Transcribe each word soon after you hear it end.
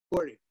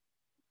Morning.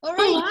 All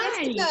Oh, right,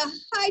 hi. Jessica.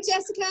 Hi,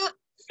 Jessica.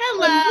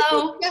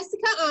 Hello. This is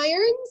Jessica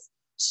Irons.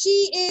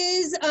 She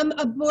is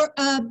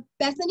a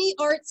Bethany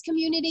Arts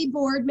Community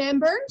board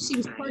member. She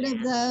was part of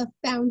the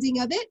founding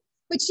of it,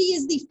 but she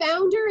is the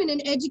founder and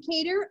an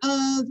educator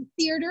of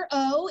Theater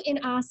O in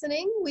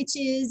Ossining, which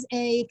is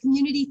a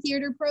community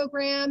theater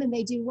program, and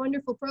they do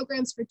wonderful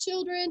programs for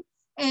children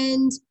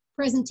and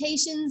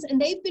presentations, and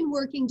they've been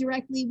working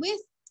directly with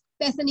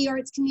Bethany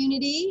Arts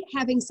Community,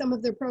 having some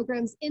of their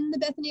programs in the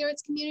Bethany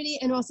Arts Community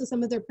and also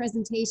some of their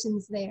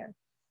presentations there.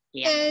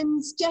 Yeah.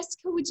 And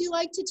Jessica, would you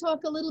like to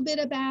talk a little bit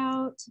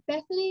about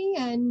Bethany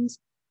and?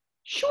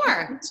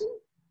 Sure.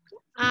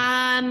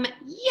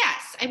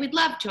 Yes, I would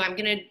love to. I'm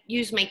going to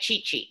use my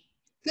cheat sheet.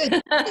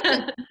 Good.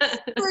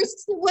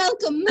 First,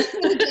 welcome,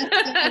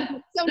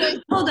 Jessica. So nice.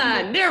 Hold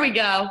on. There we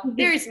go.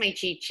 There's my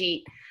cheat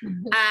sheet.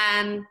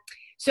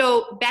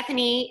 So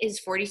Bethany is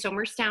 40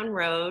 Somerstown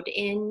Road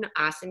in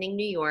Ossining,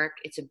 New York.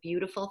 It's a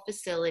beautiful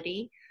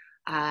facility.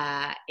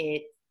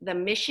 The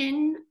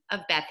mission of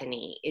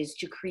Bethany is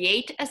to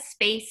create a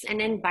space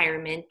and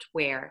environment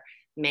where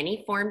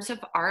many forms of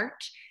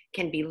art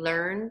can be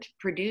learned,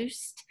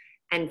 produced,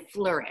 and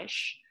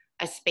flourish.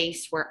 A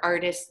space where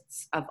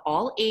artists of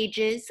all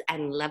ages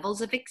and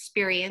levels of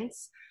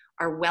experience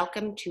are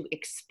welcome to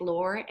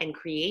explore and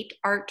create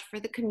art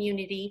for the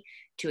community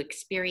to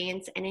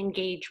experience and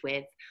engage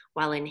with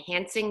while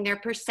enhancing their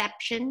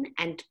perception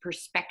and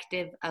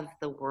perspective of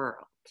the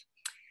world.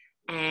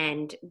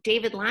 And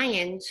David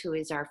Lyons, who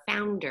is our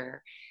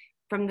founder,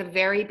 from the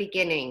very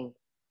beginning,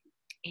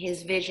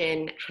 his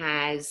vision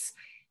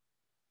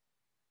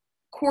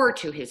core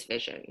to his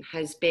vision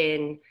has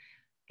been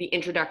the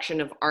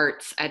introduction of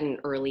arts at an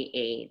early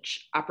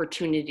age,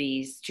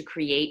 opportunities to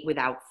create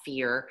without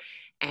fear,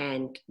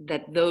 and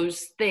that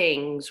those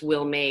things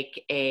will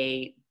make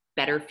a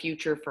better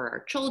future for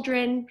our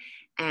children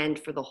and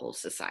for the whole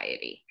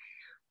society.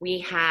 We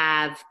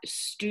have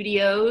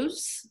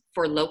studios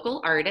for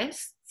local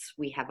artists.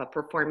 We have a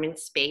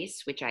performance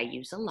space, which I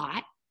use a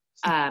lot.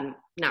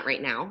 Not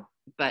right now,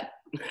 but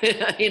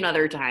in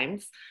other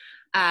times.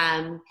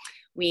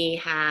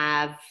 We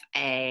have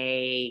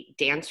a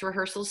dance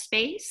rehearsal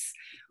space.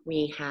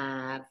 We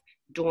have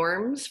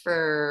dorms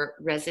for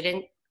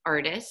resident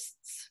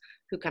artists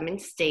who come and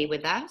stay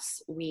with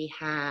us. We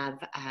have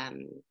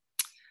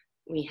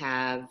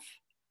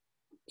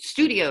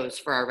studios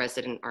for our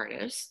resident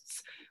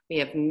artists. We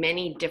have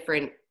many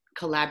different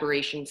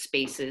collaboration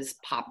spaces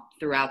pop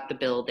throughout the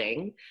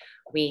building.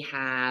 We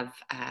have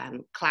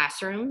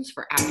classrooms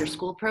for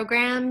after-school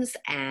programs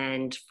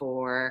and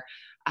for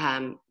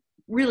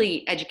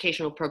really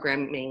educational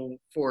programming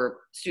for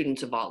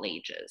students of all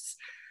ages.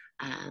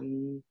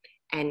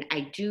 And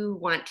I do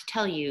want to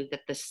tell you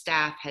that the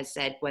staff has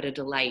said what a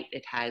delight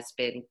it has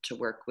been to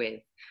work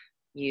with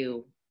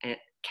you, and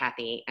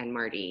Kathy and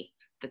Marty,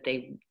 that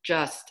they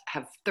just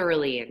have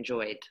thoroughly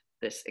enjoyed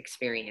this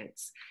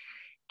experience.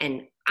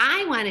 And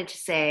I wanted to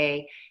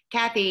say,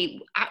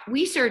 Kathy,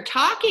 we started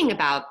talking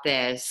about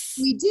this.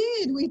 We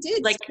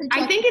did. Like,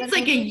 I think it's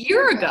like a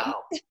year ago.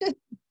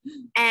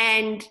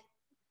 And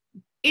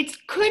it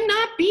could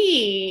not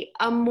be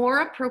a more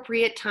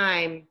appropriate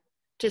time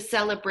to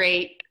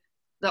celebrate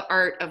the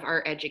art of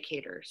our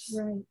educators.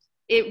 Right.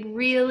 It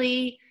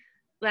really,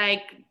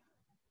 like,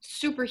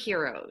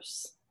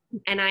 superheroes.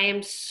 And I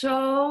am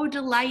so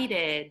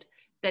delighted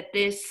that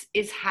this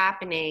is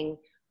happening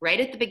right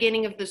at the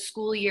beginning of the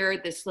school year,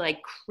 this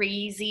like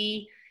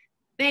crazy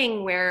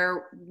thing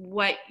where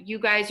what you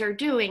guys are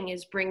doing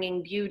is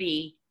bringing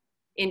beauty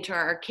into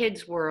our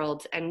kids'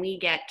 world, and we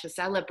get to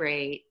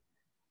celebrate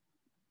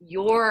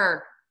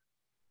your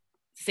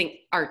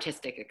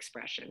artistic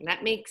expression.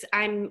 That makes,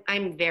 I'm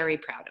very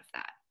proud of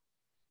that.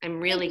 I'm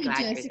really glad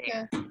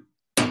Jessica. you're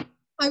there.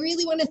 I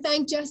really want to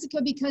thank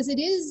Jessica because it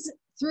is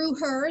through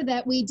her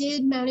that we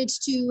did manage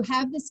to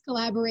have this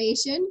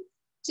collaboration.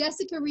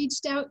 Jessica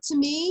reached out to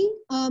me.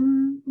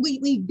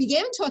 We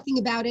began talking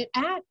about it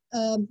at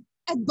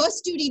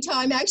bus duty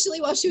time,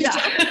 actually, while she was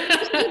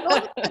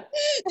driving.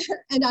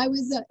 And I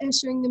was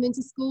ushering them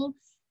into school.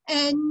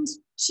 And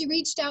she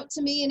reached out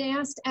to me and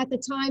asked at the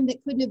time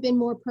that couldn't have been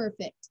more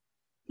perfect.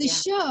 The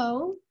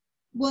show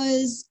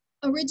was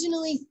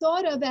originally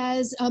thought of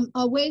as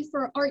a way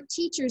for art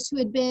teachers who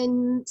had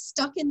been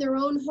stuck in their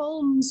own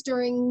homes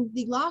during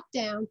the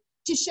lockdown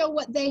to show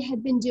what they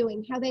had been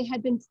doing, how they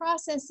had been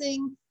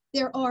processing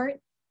their art.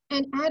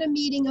 And at a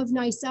meeting of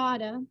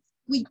NYSADA,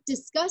 we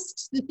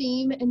discussed the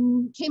theme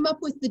and came up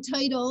with the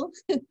title,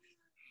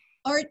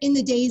 Art in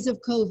the Days of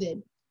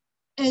COVID.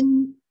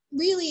 And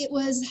really it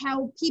was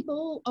how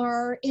people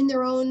are in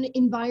their own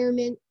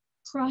environment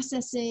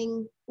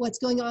processing what's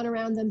going on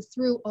around them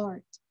through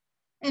art.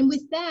 And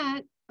with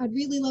that, I'd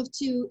really love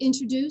to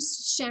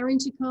introduce Sharon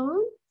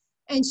Chacon,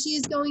 and she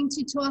is going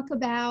to talk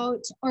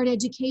about art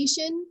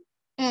education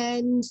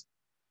and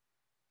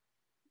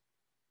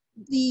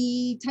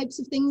the types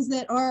of things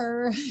that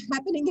are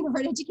happening in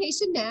art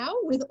education now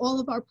with all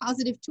of our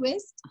positive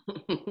twists.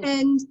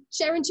 And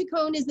Sharon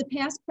Chacon is the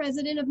past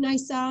president of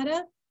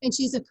NYSADA, and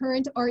she's a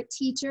current art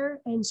teacher,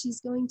 and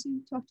she's going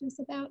to talk to us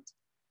about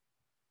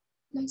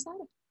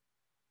NYSADA.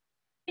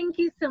 Thank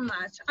you so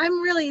much.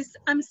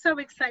 I'm so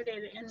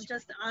excited and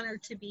just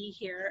honored to be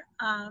here.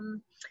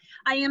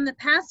 I am the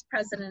past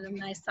president of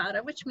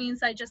NYSADA, which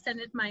means I just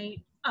ended my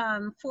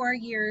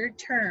 4-year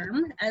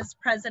term as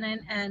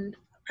president and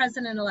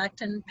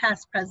president-elect and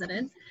past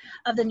president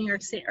of the New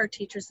York State Art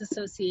Teachers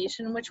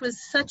Association, which was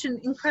such an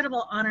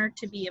incredible honor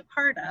to be a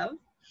part of.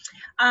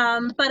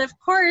 But of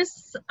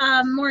course,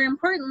 more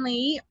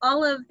importantly,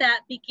 all of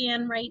that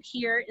began right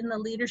here in the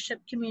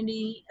leadership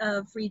community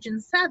of Region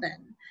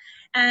 7.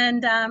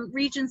 And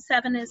Region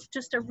 7 is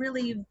just a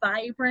really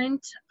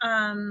vibrant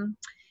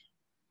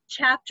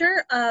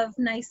chapter of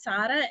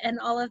NYSADA and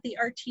all of the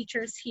art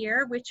teachers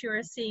here, which you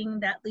are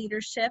seeing that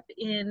leadership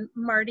in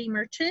Marty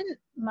Merchant,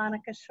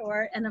 Monica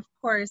Shore, and of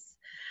course,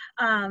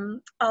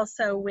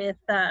 also with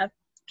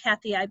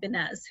Kathy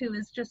Ibanez, who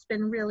has just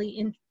been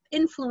really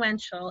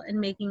influential in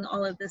making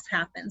all of this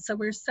happen. So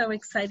we're so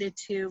excited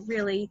to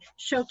really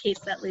showcase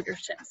that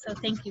leadership. So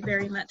thank you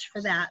very much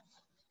for that.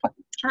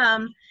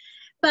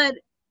 But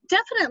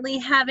definitely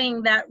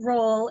having that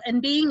role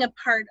and being a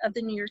part of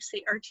the New York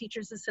State Art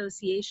Teachers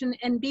Association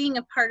and being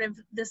a part of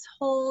this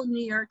whole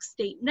New York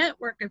State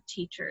network of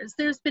teachers,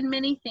 there's been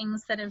many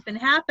things that have been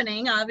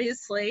happening,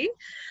 obviously,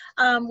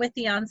 with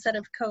the onset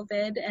of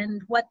COVID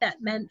and what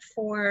that meant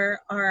for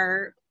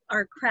our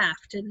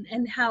craft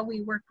and how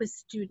we work with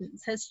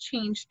students has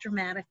changed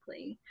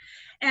dramatically.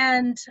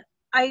 And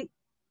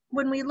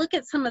when we look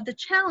at some of the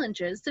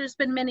challenges, there's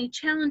been many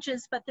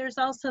challenges, but there's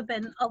also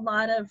been a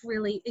lot of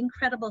really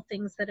incredible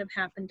things that have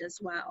happened as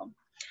well.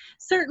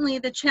 Certainly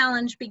the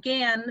challenge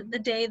began the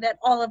day that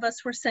all of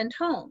us were sent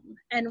home,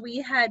 and we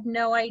had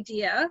no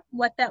idea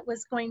what that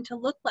was going to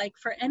look like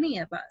for any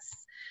of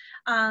us.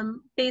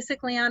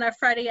 Basically on a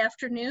Friday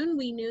afternoon,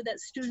 we knew that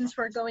students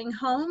were going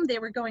home. They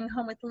were going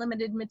home with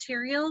limited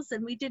materials,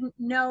 and we didn't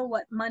know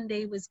what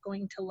Monday was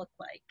going to look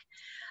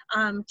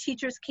like.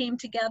 Teachers came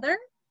together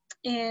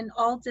in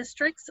all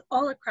districts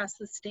all across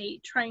the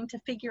state, trying to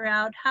figure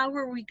out how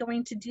were we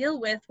going to deal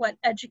with what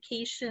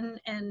education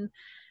and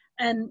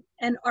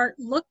art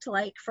looked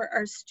like for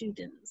our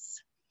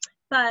students.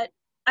 But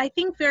I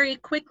think very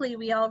quickly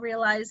we all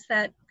realized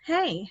that,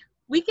 hey,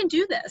 we can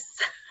do this.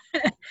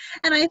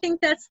 And I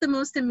think that's the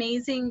most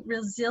amazing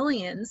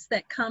resilience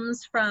that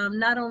comes from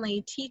not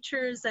only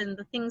teachers and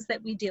the things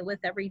that we deal with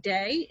every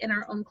day in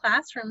our own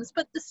classrooms,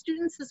 but the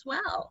students as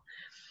well.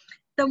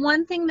 The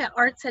one thing that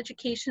arts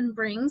education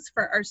brings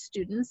for our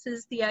students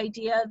is the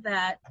idea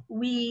that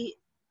we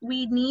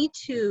need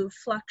to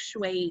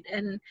fluctuate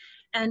and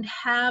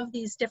have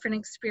these different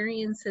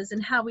experiences,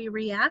 and how we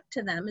react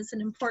to them is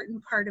an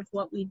important part of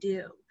what we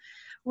do.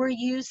 We're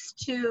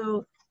used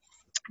to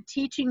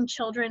teaching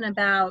children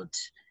about,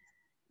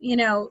 you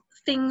know,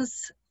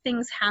 things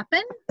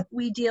happen.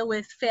 We deal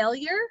with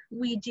failure,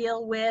 we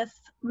deal with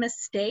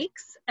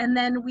mistakes, and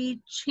then we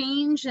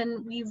change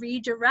and we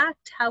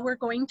redirect how we're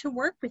going to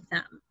work with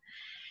them.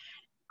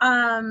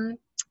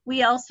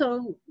 We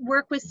also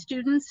work with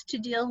students to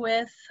deal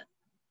with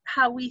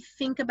how we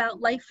think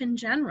about life in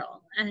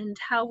general and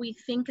how we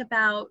think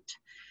about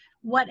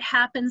what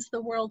happens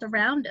the world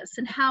around us,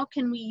 and how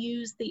can we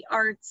use the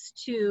arts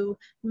to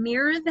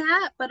mirror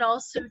that, but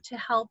also to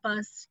help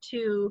us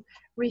to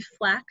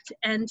reflect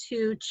and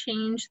to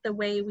change the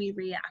way we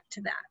react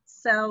to that.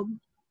 So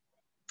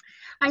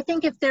I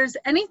think if there's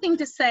anything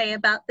to say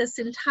about this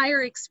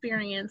entire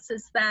experience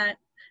is that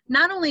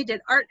not only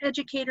did art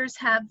educators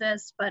have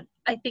this, but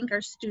I think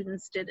our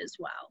students did as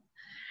well.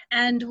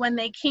 And when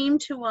they came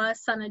to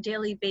us on a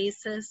daily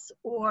basis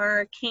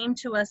or came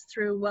to us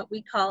through what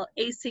we call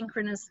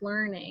asynchronous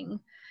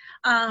learning,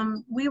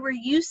 we were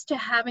used to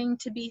having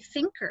to be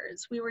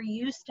thinkers. We were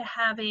used to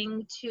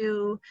having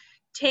to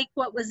take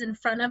what was in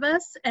front of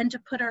us and to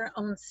put our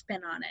own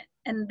spin on it.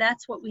 And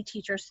that's what we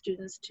teach our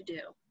students to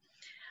do.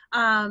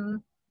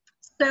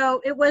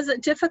 So it was a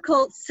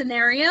difficult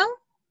scenario,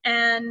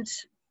 and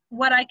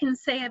what I can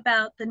say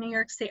about the New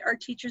York State Art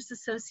Teachers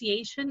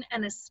Association,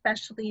 and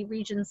especially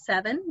Region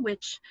 7,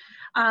 which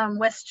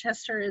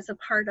Westchester is a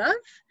part of,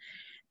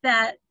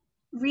 that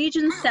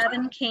Region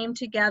 7 came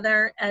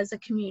together as a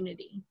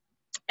community,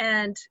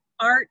 and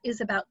art is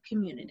about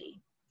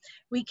community.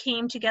 We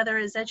came together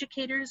as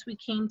educators, we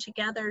came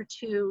together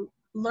to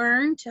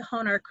learn, to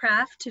hone our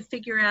craft, to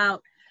figure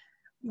out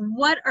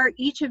what are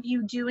each of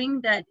you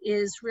doing that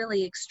is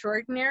really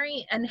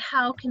extraordinary, and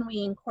how can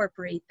we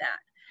incorporate that?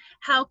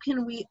 How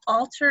can we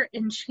alter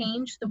and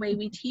change the way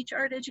we teach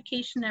art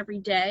education every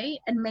day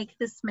and make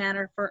this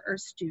matter for our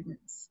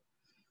students?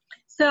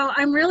 So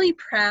I'm really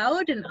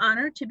proud and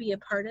honored to be a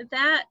part of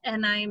that,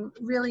 and I'm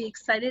really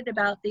excited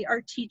about the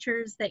art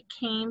teachers that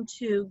came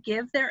to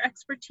give their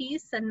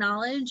expertise and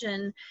knowledge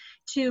and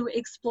to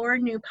explore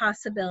new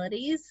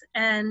possibilities.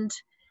 And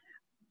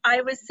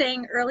I was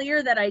saying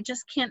earlier that I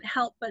just can't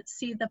help but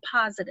see the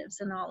positives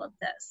in all of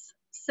this.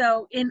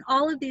 So in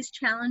all of these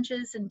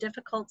challenges and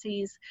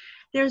difficulties,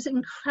 there's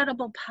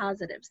incredible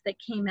positives that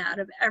came out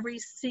of every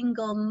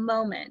single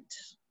moment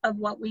of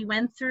what we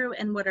went through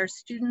and what our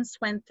students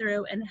went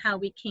through and how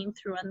we came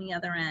through on the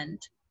other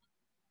end.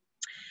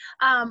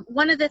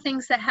 One of the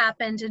things that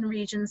happened in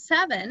Region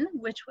 7,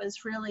 which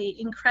was really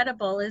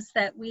incredible, is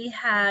that we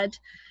had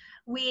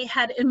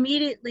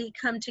immediately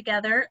come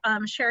together.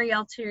 Sherry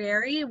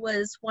Altieri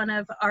was one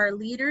of our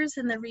leaders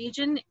in the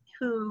region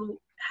who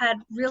had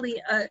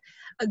really a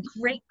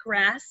great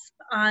grasp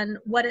on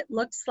what it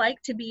looks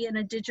like to be in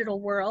a digital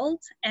world.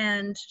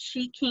 And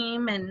she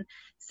came and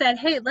said,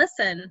 hey,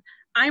 listen,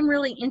 I'm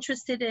really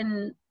interested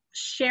in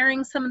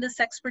sharing some of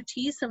this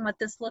expertise and what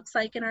this looks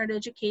like in art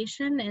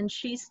education. And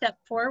she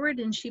stepped forward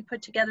and she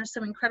put together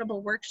some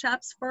incredible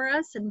workshops for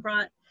us and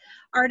brought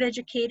art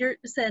educators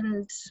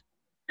and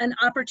an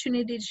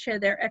opportunity to share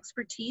their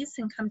expertise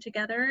and come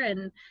together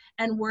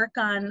and work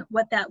on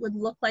what that would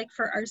look like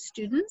for our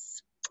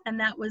students. And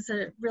that was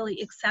a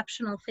really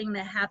exceptional thing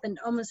that happened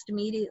almost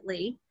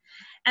immediately.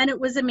 And it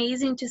was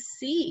amazing to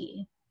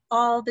see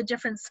all the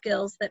different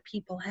skills that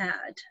people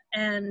had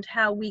and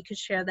how we could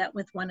share that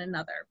with one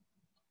another.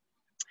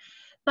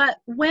 But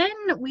when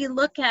we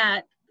look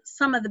at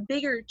some of the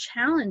bigger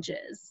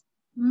challenges,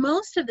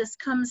 most of this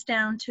comes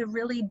down to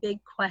really big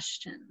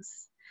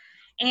questions.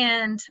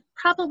 And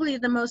probably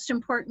the most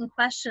important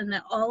question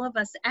that all of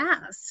us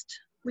asked,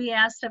 we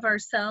asked of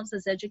ourselves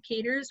as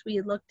educators,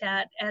 we looked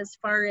at as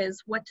far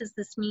as what does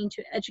this mean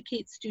to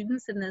educate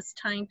students in this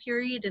time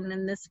period and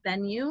in this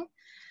venue,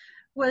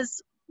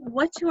 was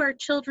what do our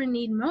children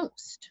need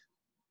most?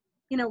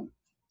 You know,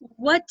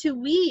 what do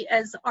we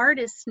as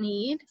artists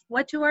need?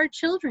 What do our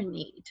children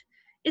need?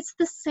 It's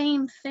the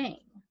same thing.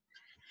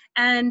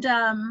 And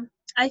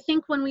I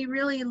think when we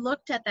really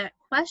looked at that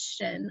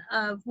question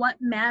of what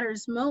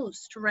matters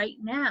most right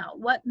now,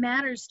 what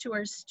matters to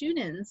our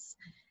students,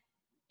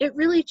 it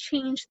really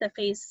changed the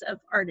face of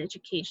art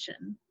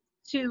education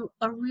to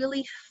a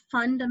really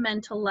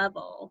fundamental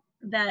level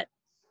that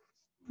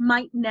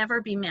might never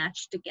be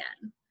matched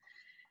again.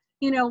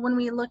 You know, when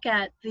we look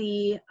at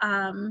the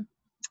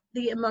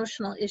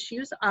emotional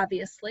issues,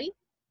 obviously,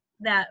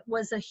 that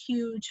was a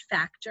huge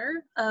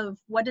factor of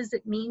what does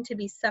it mean to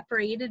be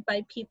separated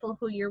by people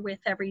who you're with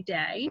every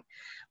day?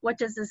 What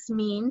does this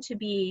mean to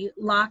be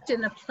locked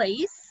in a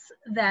place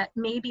that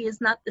maybe is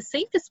not the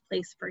safest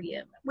place for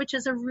you, which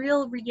is a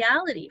real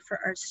reality for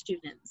our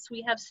students.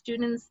 We have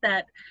students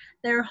that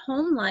their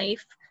home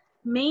life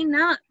may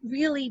not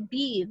really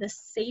be the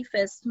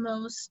safest,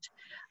 most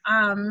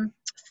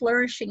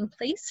flourishing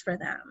place for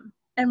them.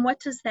 And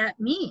what does that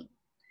mean?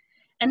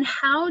 And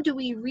how do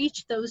we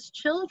reach those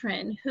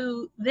children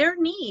who their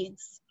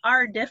needs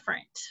are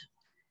different?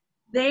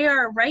 They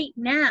are right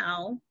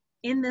now,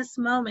 in this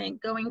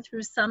moment, going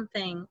through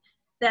something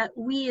that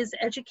we as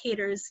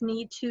educators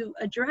need to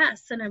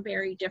address in a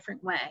very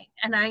different way.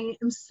 And I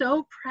am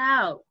so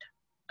proud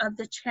of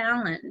the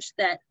challenge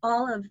that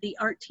all of the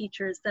art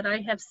teachers that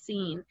I have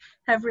seen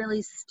have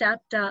really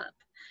stepped up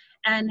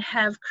and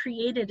have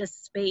created a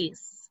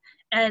space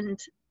and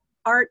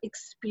art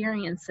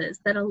experiences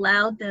that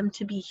allowed them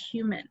to be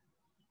human.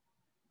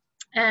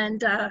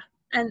 And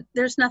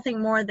there's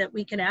nothing more that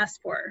we could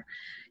ask for,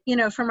 you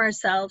know, from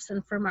ourselves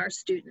and from our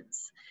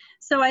students.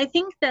 So I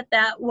think that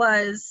that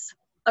was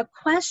a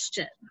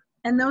question,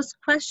 and those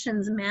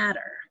questions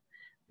matter.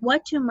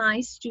 What do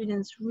my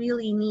students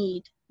really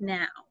need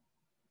now?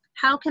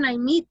 How can I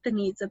meet the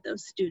needs of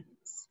those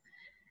students?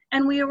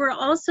 And we were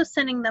also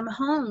sending them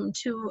home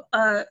to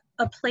a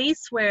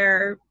place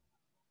where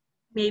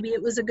maybe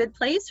it was a good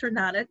place or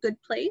not a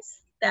good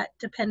place. That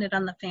depended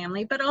on the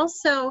family, but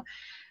also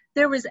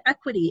there was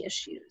equity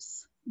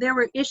issues. There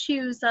were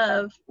issues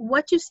of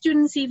what do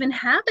students even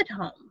have at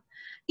home?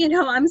 You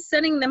know, I'm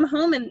sending them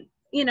home and,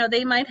 you know,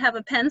 they might have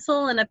a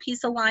pencil and a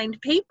piece of lined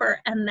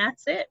paper and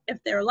that's it if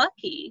they're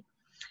lucky.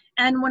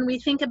 And when we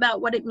think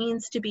about what it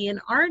means to be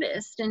an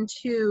artist and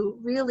to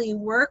really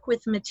work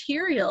with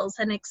materials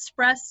and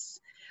express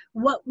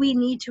what we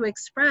need to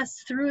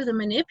express through the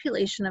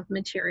manipulation of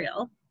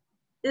material,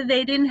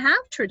 they didn't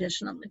have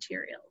traditional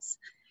materials.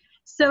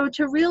 So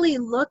to really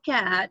look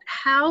at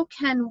how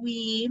can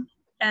we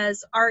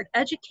as art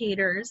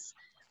educators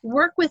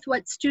work with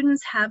what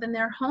students have in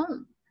their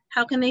home?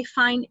 How can they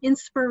find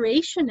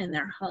inspiration in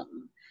their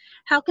home?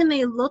 How can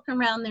they look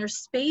around their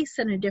space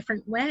in a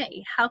different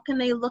way? How can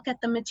they look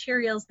at the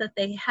materials that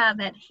they have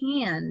at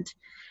hand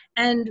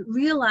and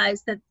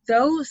realize that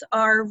those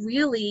are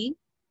really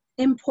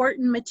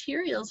important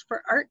materials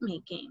for art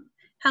making?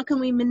 How can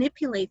we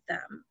manipulate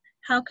them?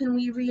 How can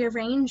we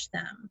rearrange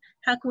them?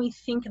 How can we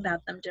think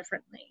about them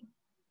differently?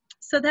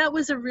 So that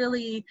was a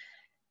really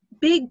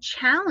big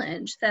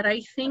challenge that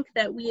I think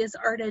that we as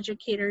art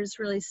educators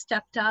really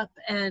stepped up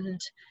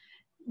and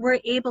were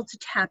able to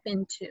tap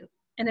into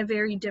in a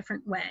very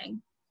different way,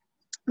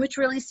 which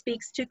really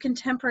speaks to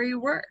contemporary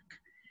work.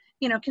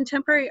 You know,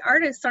 contemporary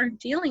artists aren't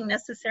dealing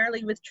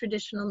necessarily with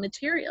traditional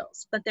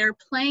materials, but they're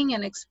playing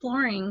and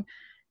exploring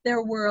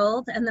their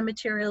world and the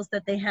materials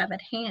that they have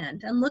at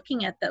hand and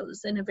looking at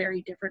those in a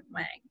very different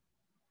way.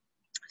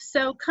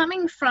 So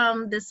coming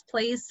from this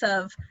place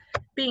of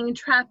being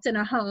trapped in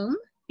a home,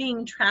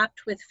 being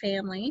trapped with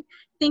family,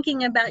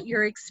 thinking about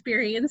your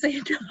experience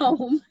at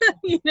home.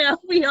 You know,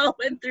 we all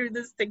went through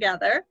this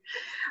together.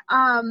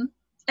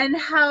 And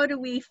how do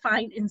we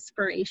find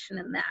inspiration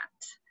in that?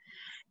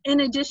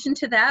 In addition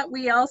to that,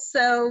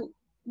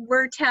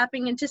 we're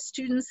tapping into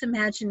students'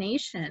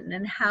 imagination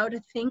and how to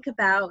think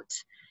about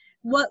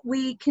what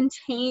we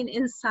contain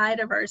inside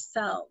of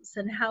ourselves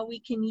and how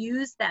we can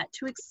use that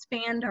to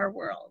expand our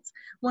world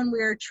when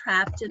we're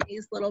trapped in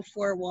these little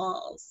four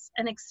walls,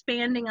 and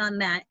expanding on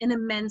that in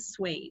immense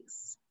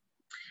ways.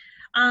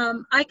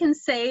 I can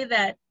say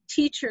that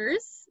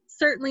teachers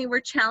certainly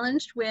were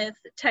challenged with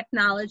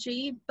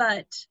technology,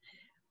 but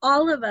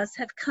all of us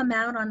have come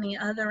out on the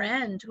other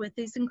end with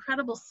these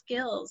incredible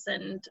skills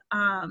and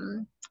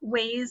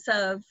ways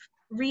of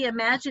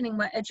reimagining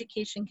what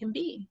education can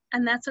be.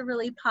 And that's a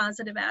really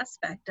positive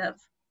aspect of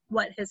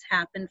what has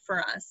happened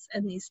for us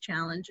and these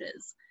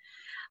challenges.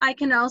 I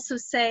can also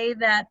say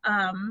that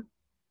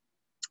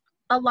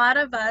a lot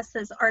of us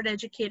as art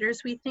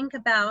educators, we think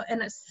about,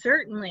 and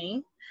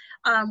certainly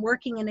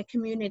working in a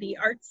community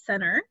arts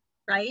center,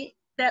 right,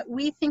 that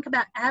we think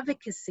about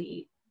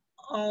advocacy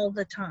all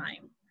the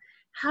time.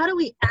 How do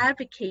we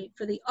advocate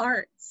for the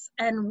arts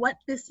and what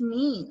this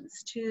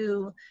means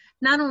to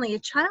not only a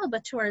child,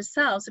 but to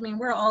ourselves? I mean,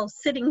 we're all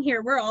sitting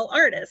here, we're all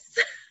artists.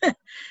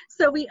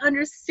 So we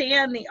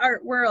understand the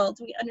art world,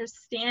 we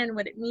understand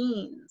what it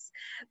means.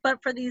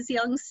 But for these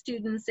young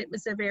students, it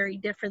was a very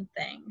different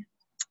thing.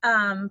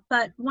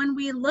 But when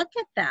we look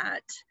at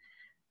that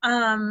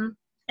and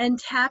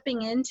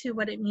tapping into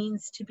what it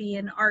means to be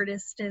an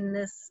artist in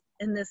this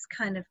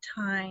kind of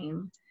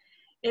time,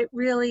 it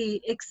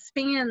really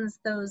expands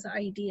those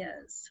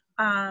ideas.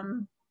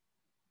 Oh,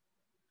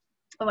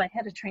 I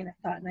had a train of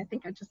thought and I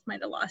think I just might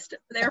have lost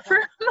it there for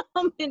a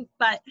moment,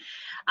 but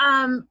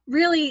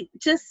really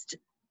just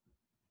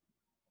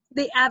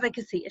the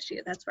advocacy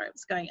issue, that's where I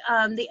was going.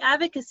 The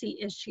advocacy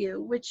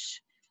issue,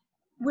 which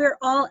we're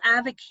all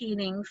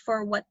advocating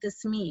for what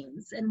this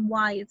means and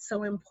why it's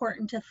so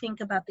important to think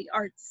about the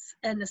arts,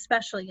 and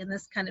especially in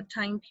this kind of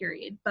time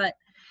period. But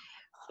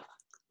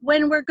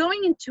when we're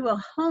going into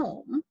a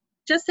home,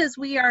 just as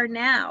we are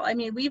now, I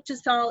mean, we've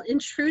just all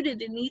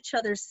intruded in each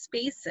other's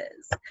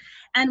spaces,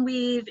 and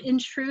we've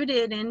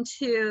intruded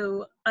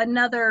into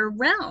another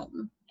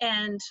realm.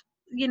 And,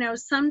 you know,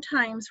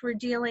 sometimes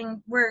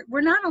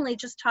we're not only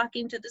just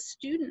talking to the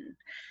student,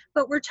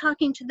 but we're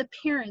talking to the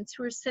parents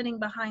who are sitting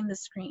behind the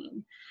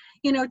screen.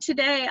 You know,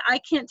 today, I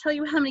can't tell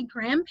you how many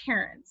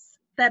grandparents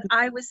that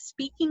I was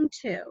speaking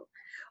to,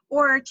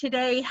 or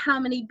today, how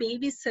many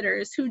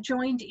babysitters who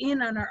joined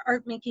in on our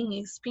art making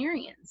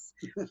experience.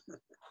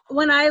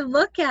 When I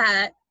look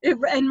at,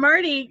 and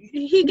Marty,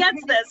 he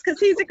gets this because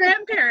he's a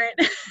grandparent.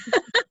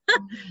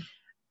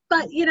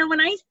 But, you know,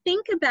 when I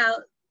think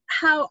about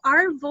how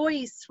our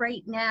voice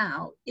right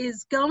now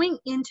is going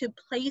into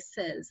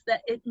places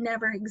that it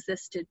never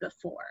existed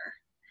before,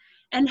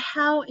 and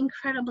how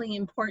incredibly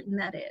important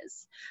that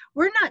is.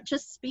 We're not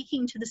just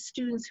speaking to the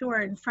students who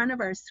are in front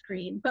of our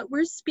screen, but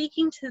we're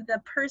speaking to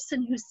the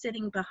person who's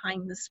sitting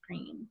behind the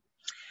screen.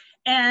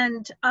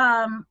 And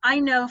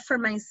I know for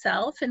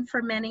myself and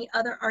for many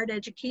other art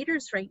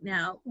educators right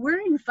now,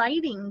 we're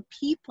inviting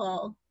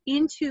people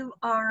into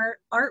our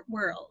art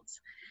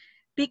worlds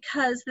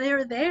because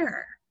they're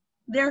there,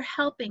 they're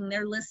helping,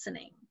 they're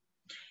listening.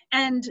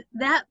 And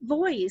that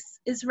voice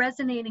is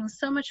resonating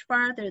so much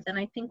farther than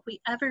I think we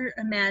ever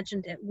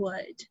imagined it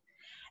would.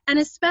 And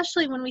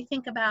especially when we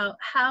think about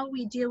how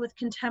we deal with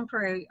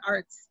contemporary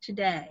arts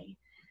today,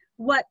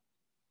 what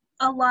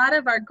a lot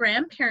of our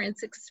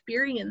grandparents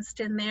experienced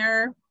in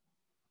their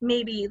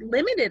maybe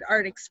limited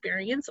art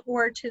experience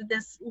or to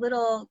this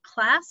little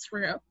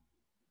classroom,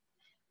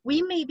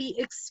 we may be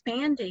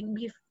expanding,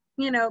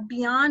 you know,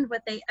 beyond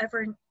what they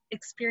ever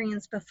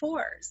experienced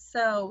before.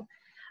 So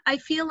I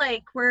feel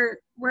like we're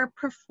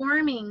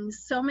performing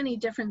so many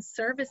different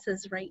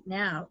services right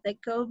now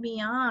that go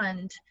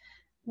beyond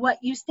what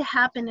used to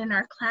happen in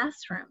our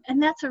classroom.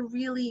 And that's a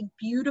really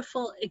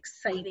beautiful,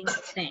 exciting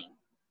thing.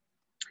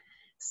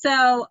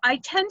 So I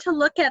tend to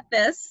look at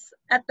this,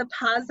 at the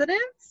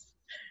positives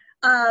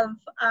of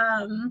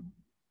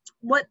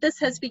what this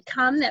has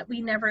become that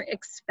we never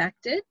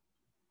expected,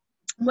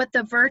 what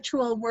the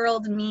virtual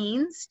world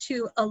means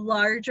to a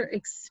larger,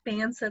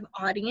 expansive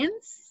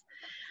audience.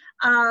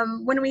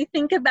 When we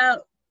think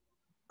about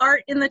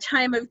art in the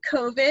time of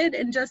COVID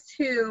and just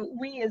who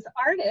we as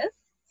artists,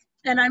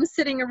 and I'm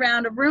sitting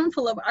around a room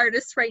full of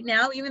artists right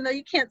now, even though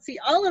you can't see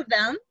all of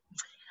them,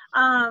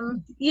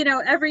 you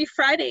know, every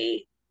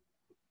Friday,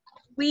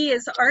 we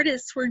as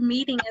artists were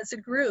meeting as a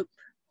group.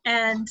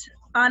 And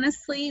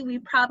honestly, we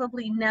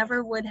probably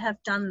never would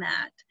have done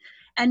that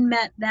and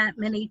met that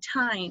many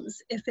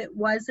times if it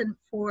wasn't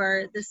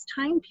for this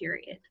time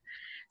period.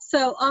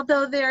 So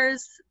although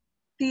there's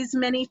these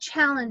many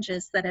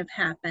challenges that have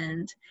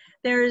happened,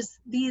 there's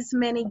these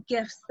many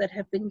gifts that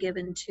have been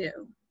given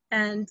too.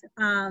 And,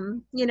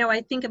 you know,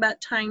 I think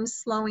about time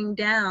slowing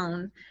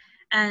down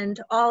and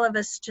all of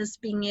us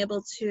just being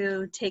able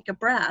to take a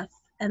breath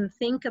and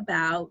think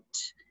about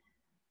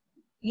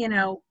you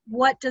know,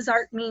 what does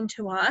art mean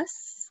to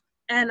us?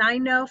 And I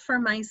know for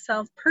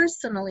myself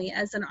personally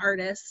as an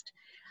artist,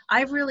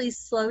 I've really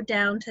slowed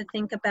down to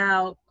think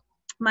about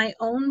my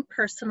own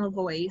personal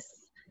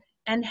voice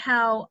and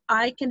how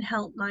I can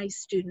help my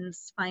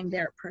students find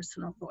their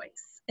personal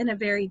voice in a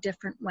very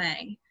different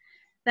way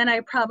than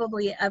I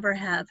probably ever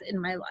have in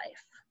my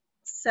life.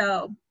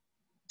 So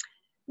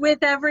with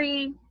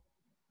every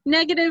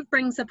negative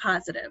brings a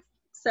positive.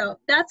 So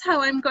that's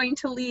how I'm going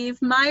to leave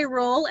my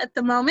role at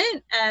the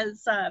moment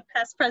as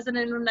past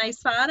president of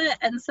NYSADA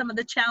and some of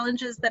the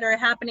challenges that are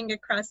happening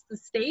across the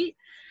state.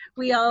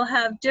 We all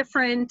have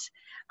different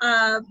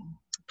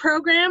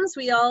programs.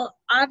 We all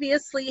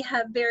obviously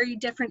have very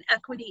different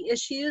equity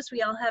issues.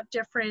 We all have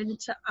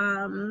different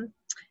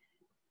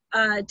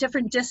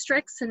different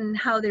districts and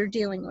how they're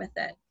dealing with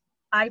it.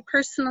 I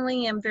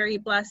personally am very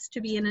blessed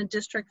to be in a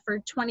district for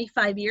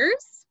 25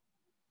 years.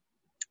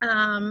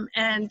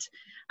 And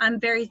I'm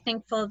very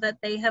thankful that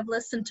they have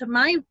listened to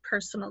my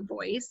personal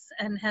voice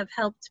and have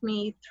helped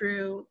me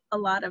through a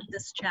lot of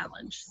this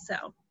challenge.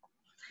 So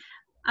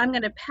I'm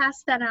going to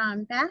pass that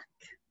on back.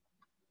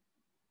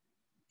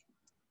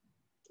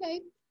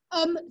 Okay.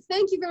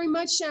 Thank you very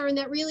much, Sharon.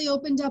 That really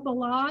opened up a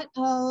lot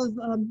of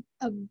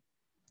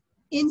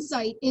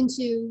insight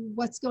into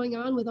what's going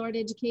on with art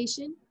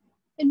education.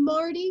 And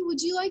Marty,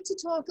 would you like to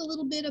talk a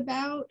little bit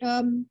about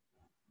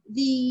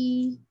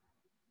the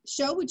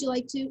show? Would you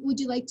like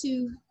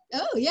to,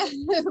 oh yeah,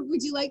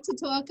 would you like to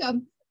talk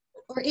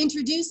or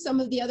introduce some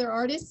of the other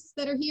artists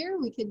that are here?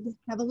 We could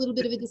have a little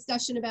bit of a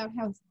discussion about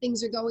how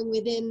things are going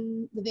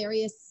within the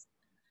various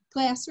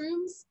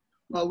classrooms.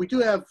 Well, we do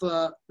have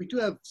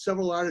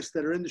several artists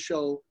that are in the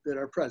show that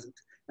are present,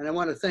 and I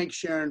want to thank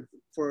Sharon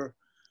for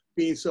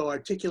being so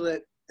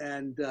articulate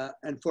and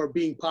for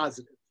being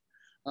positive,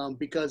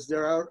 because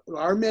there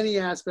are many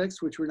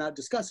aspects which we're not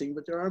discussing,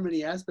 but there are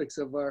many aspects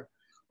of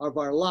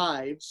our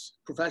lives,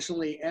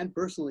 professionally and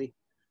personally,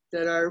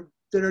 that are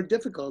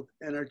difficult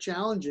and are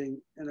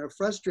challenging and are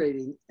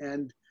frustrating,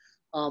 and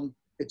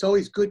it's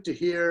always good to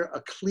hear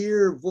a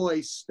clear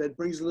voice that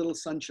brings a little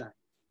sunshine.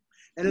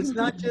 And it's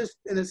not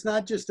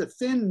just a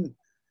thin,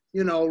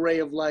 you know, ray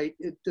of light.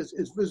 It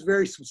was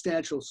very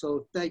substantial.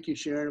 So thank you,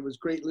 Sharon. It was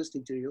great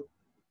listening to you,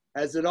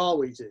 as it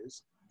always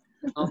is.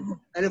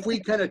 And if we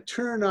kind of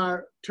turn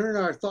our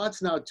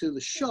thoughts now to the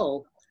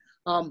show,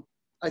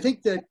 I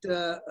think that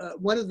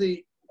one of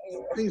the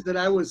things that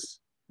I was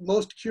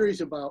most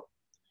curious about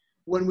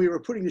when we were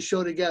putting the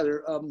show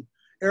together,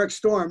 Eric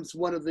Storms,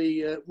 one of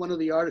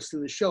the artists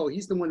in the show,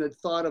 he's the one that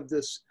thought of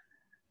this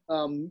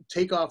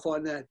takeoff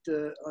on that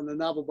on the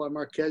novel by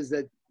Marquez,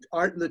 that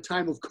art in the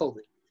time of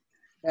COVID.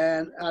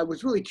 And I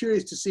was really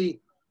curious to see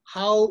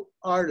how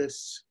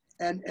artists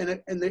and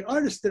the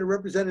artists that are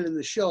represented in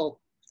the show,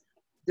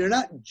 they're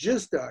not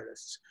just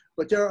artists,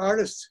 but they're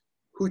artists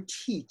who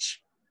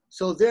teach.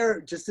 So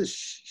they're, just as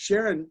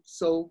Sharon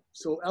so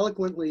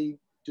eloquently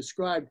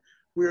described,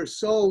 we're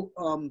so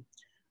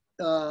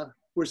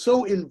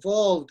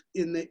involved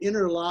in the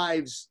inner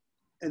lives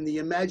and the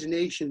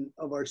imagination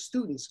of our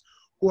students,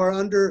 who are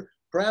under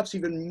perhaps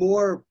even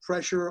more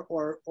pressure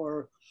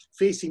or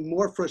facing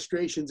more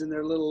frustrations in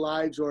their little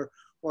lives or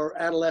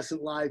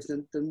adolescent lives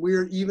than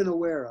we're even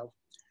aware of.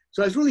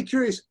 So I was really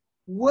curious,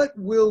 what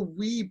will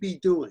we be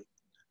doing?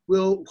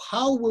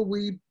 How will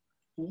we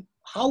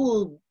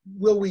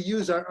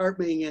use our art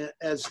making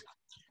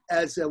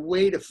as a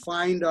way to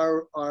find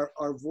our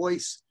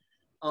voice?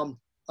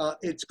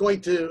 It's going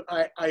to,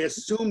 I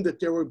assume that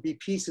there would be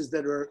pieces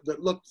that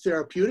look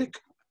therapeutic,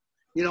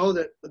 you know,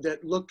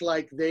 that looked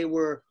like they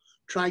were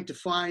trying to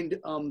find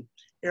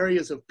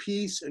areas of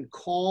peace and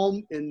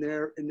calm in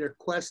their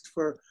quest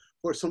for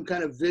some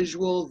kind of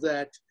visual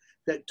that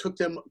took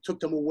them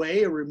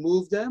away or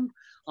removed them.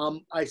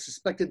 I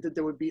suspected that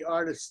there would be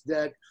artists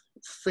that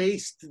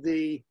faced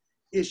the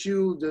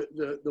issue,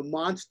 the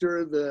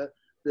monster,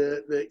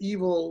 the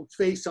evil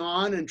face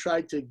on, and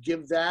tried to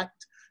give that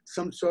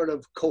some sort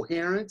of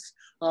coherence.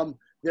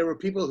 There were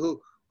people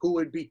who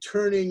would be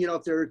turning, you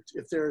know,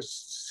 if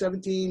there's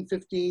 17,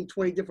 15,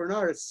 20 different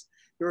artists,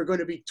 there are going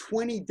to be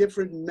 20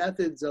 different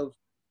methods of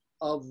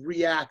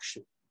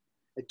reaction,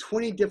 and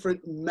 20 different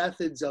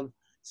methods of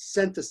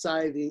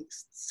synthesizing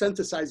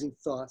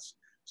thoughts.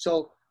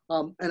 So,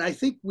 and I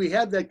think we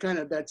have that kind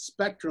of, that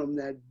spectrum,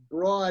 that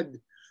broad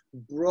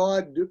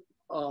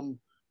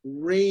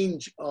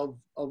range of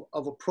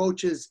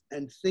approaches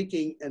and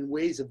thinking and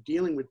ways of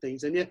dealing with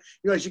things. And, you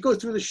know, as you go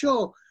through the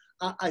show,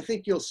 I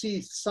think you'll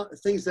see some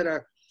things that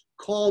are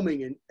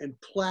calming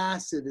and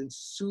placid and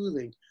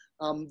soothing.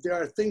 There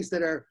are things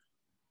that are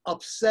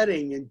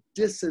upsetting and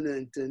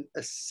dissonant and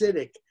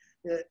acidic.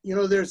 You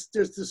know, there's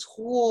this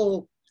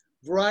whole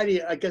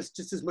variety, I guess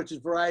just as much as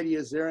variety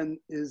as there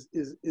is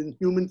in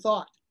human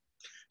thought.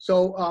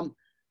 So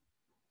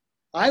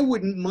I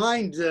wouldn't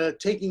mind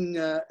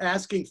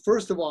asking,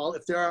 first of all,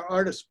 if there are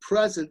artists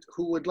present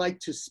who would like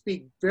to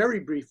speak very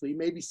briefly,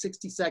 maybe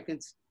 60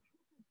 seconds,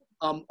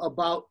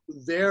 about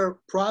their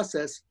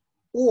process,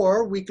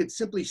 or we could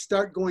simply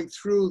start going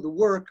through the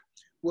work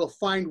will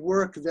find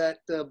work that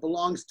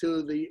belongs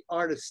to the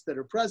artists that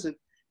are present,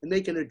 and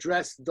they can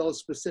address those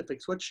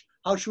specifics.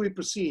 How should we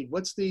proceed?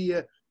 What's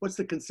the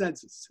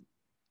consensus?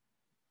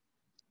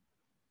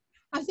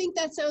 I think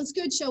that sounds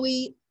good. Shall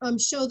we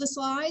show the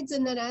slides,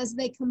 and then as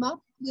they come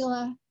up,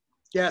 we'll.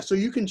 Yeah, so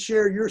you can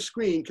share your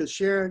screen, because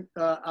Sharon,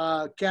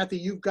 Kathy,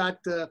 you've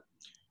got the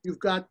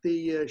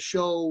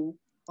show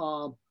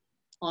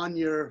on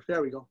your.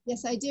 There we go.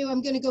 Yes, I do.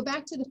 I'm going to go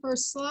back to the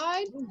first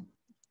slide.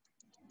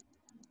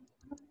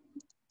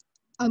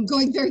 I'm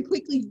going very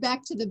quickly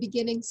back to the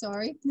beginning.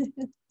 Sorry.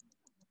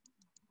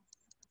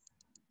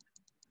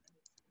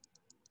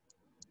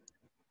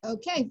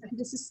 Okay,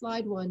 this is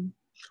slide 1.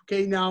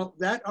 Okay, now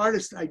that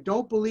artist I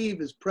don't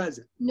believe is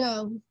present.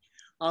 No.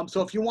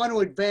 So if you want to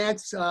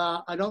advance,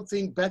 I don't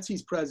think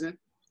Betsy's present.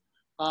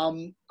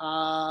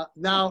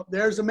 Now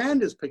there's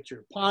Amanda's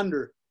picture,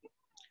 Ponder.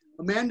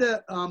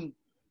 Amanda,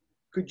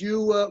 would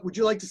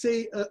you like to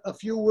say a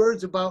few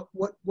words about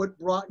what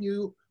brought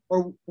you,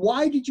 or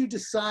why did you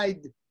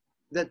decide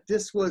that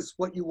this was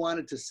what you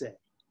wanted to say?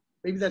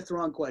 Maybe that's the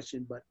wrong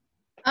question, but.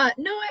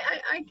 No,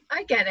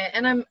 I get it,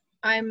 and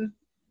I'm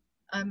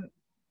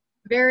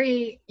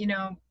very,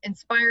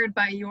 inspired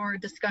by your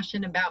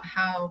discussion about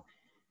how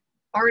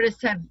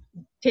artists have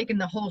taken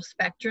the whole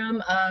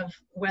spectrum of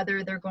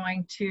whether they're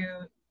going to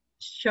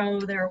show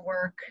their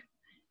work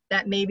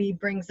that maybe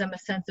brings them a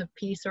sense of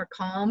peace or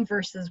calm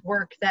versus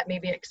work that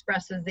maybe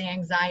expresses the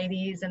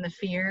anxieties and the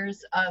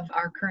fears of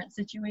our current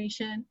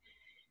situation.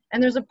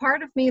 And there's a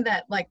part of me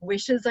that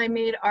wishes I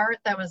made art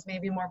that was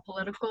maybe more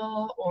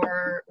political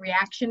or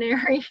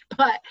reactionary,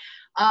 but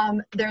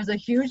there's a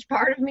huge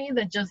part of me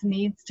that just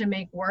needs to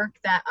make work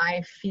that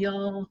I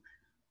feel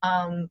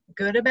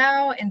good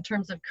about in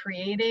terms of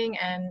creating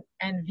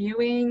and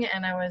viewing.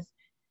 And I was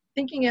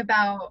thinking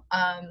about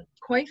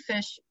koi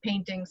fish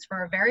paintings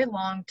for a very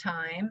long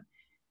time.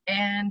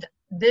 And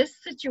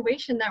this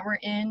situation that we're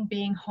in,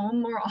 being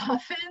home more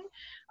often,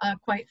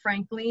 quite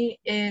frankly,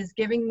 is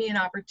giving me an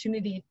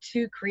opportunity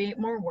to create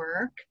more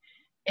work.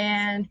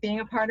 And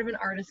being a part of an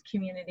artist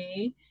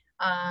community,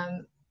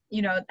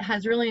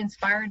 has really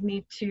inspired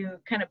me to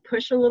kind of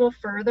push a little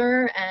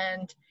further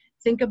and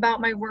think about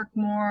my work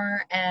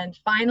more and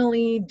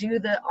finally do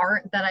the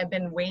art that I've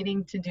been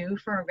waiting to do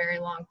for a very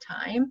long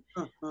time.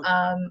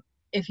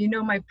 If you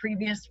know my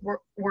previous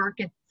work,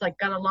 it's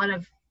got a lot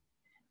of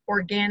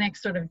organic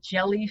sort of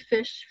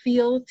jellyfish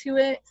feel to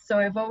it. So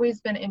I've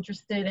always been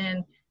interested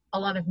in a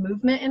lot of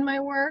movement in my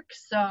work.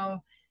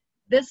 So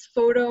this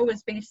photo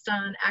was based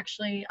on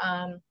actually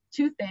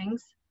 2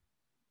 things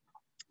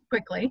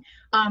quickly.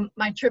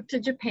 My trip to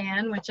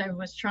Japan, which I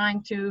was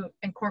trying to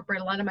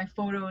incorporate a lot of my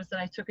photos that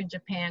I took in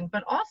Japan,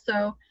 but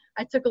also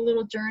I took a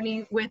little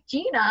journey with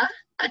Gina.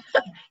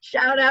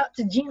 Shout out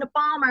to Gina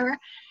Palmer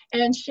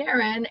and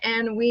Sharon.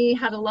 And we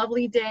had a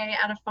lovely day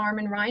at a farm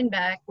in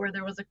Rhinebeck where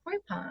there was a koi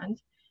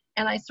pond.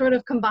 And I sort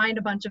of combined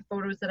a bunch of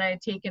photos that I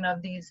had taken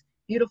of these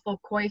beautiful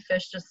koi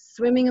fish just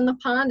swimming in the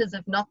pond as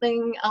if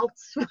nothing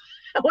else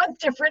was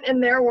different in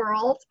their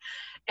world.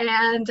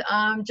 And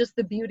just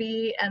the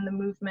beauty and the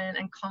movement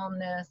and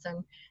calmness.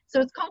 And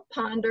so it's called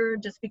Ponder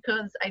just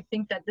because I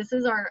think that this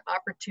is our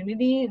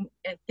opportunity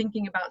and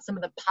thinking about some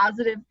of the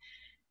positive,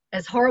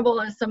 as horrible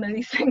as some of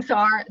these things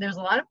are, there's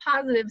a lot of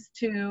positives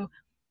to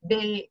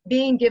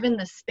being given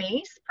the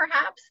space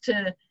perhaps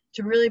to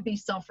really be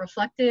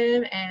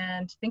self-reflective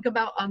and think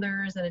about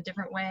others in a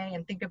different way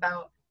and think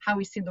about how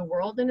we see the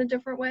world in a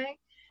different way.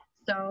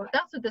 So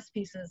that's what this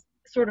piece is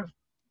sort of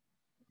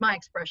my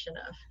expression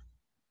of.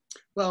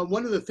 Well,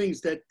 one of the things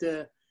that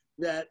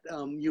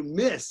you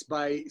miss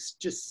by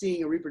just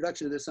seeing a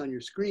reproduction of this on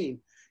your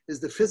screen is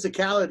the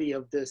physicality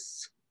of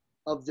this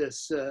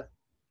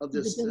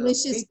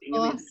delicious painting.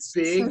 I mean, it's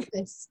big.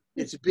 Surface.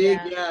 It's big.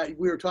 Yeah,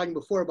 we were talking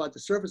before about the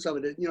surface of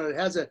it. It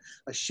has a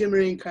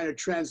shimmering kind of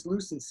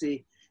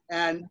translucency,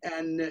 and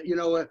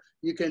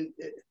you can.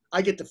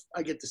 I get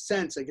the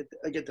sense. I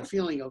get the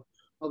feeling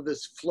of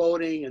this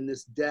floating and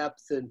this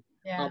depth, and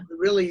it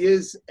really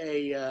is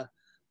a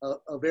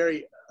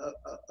very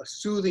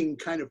soothing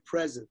kind of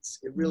presence.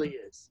 It really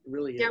is. It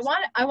really is. Yeah,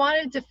 I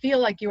wanted to feel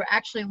like you were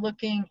actually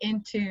looking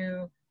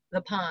into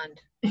the pond,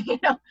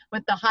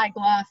 with the high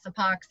gloss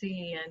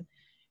epoxy and,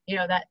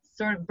 that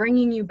sort of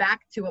bringing you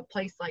back to a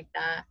place like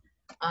that,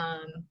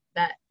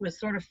 that was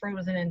sort of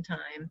frozen in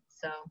time.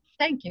 So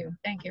thank you.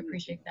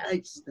 Appreciate that.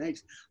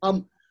 Thanks.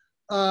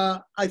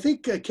 I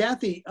think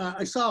Kathy,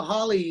 I saw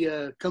Holly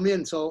come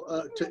in.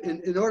 So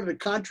in order to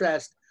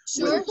contrast.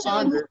 Sure,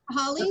 Ponder,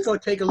 Holly. let's go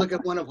take a look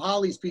at one of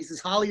Holly's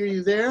pieces. Holly, are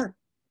you there?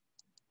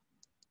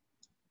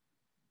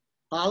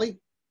 Holly,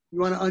 you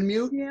want to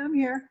unmute? Yeah, I'm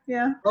here.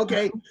 Yeah.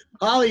 Okay,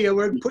 Holly,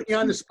 we're putting you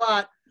on the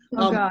spot.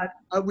 Oh God.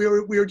 We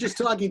were just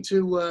talking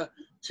to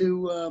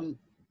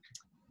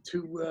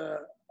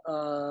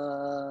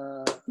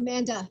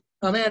Amanda.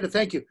 Amanda,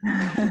 thank you.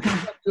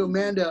 To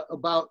Amanda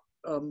about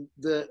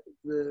the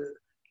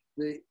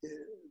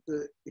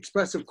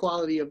expressive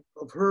quality of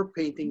her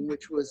painting,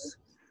 which was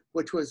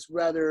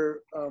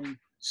rather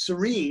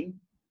serene.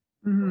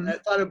 Mm-hmm. I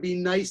thought it'd be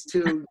nice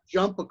to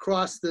jump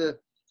across the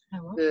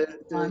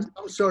some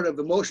sort of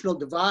emotional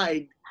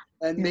divide,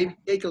 and maybe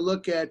take a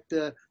look at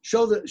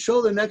show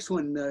the next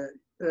one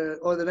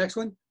or the next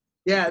one.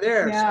 Yeah,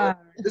 there. Yeah.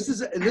 So this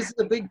is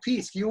a big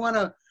piece. You want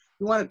to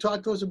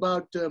talk to us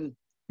about in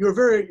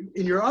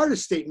your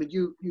artist statement.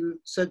 You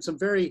said some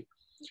very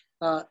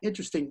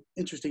interesting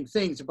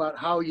things about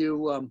how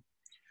you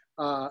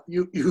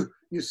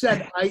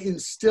said, I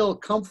instill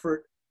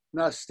comfort,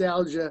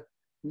 nostalgia,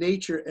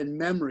 nature, and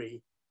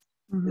memory.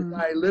 Mm-hmm.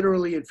 I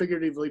literally and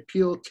figuratively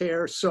peel,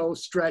 tear, sew,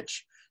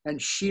 stretch,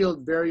 and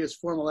shield various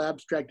formal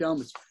abstract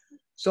elements.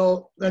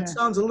 So that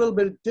sounds a little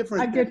bit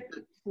different. I get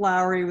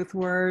flowery with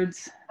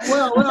words.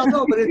 Well,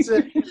 no, but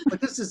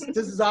but this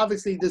is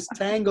obviously, this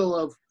tangle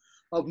of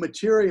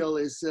material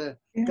is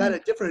got a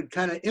different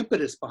kind of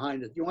impetus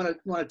behind it. You want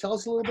to tell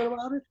us a little bit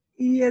about it?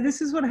 Yeah,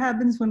 this is what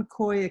happens when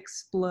koi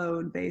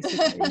explode,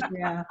 basically.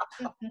 Yeah.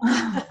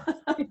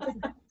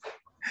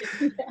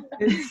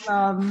 It's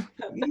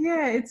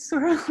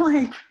sort of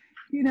like,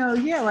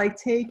 like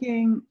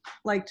taking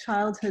like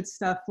childhood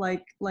stuff,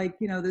 like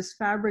this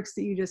fabrics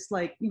that you just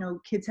like,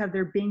 kids have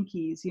their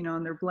binkies,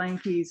 and their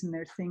blankies and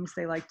their things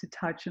they like to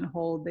touch and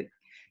hold that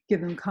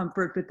give them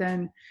comfort. But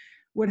then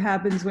what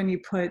happens when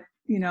you put,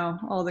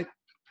 all the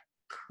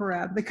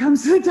crap that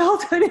comes to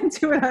adulthood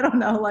into it? I don't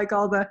know, like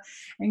all the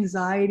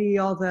anxiety,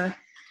 all the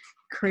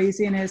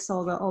craziness,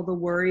 all the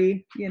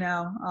worry,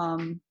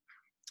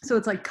 so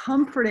it's like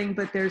comforting,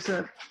 but there's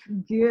a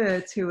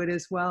gear to it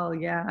as well.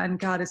 Yeah. And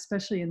God,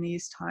 especially in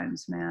these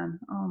times, man,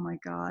 oh my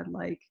God,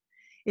 like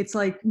it's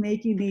like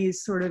making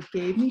these sort of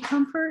gave me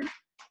comfort.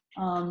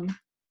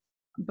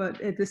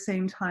 But at the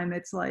same time,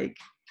 it's like,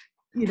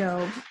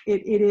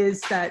 it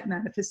is that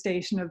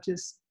manifestation of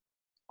just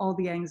all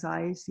the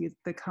anxieties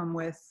that come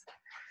with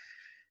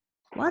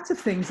lots of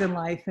things in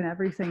life and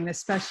everything, and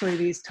especially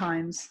these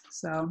times.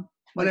 So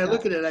when I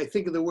look at it, I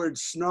think of the word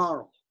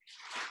snarl.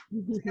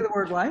 You think of the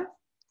word what?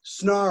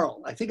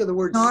 Snarl. I think of the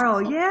word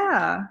snarl.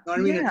 Yeah. You know what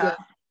I mean? Yeah.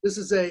 This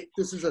is and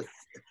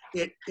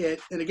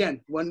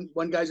again,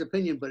 one guy's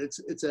opinion, but it's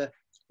a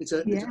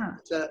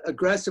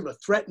aggressive, a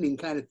threatening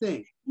kind of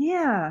thing.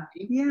 Yeah.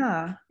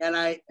 Yeah. And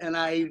I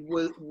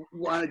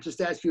want to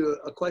just ask you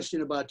a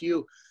question about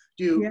do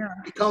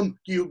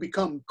you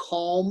become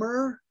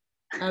calmer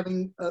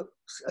having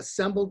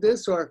assembled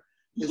this, or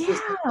is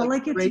this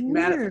like a great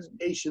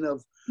manifestation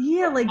of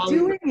like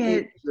doing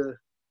it?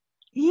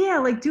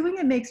 Like doing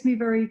it makes me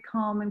very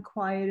calm and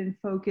quiet and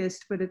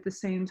focused, but at the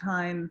same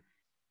time,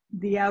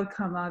 the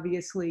outcome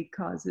obviously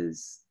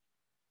causes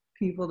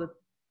people to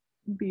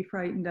be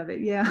frightened of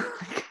it. Yeah.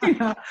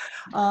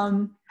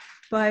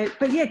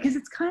 But yeah, because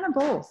it's kind of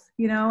both,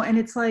 and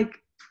it's like,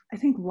 I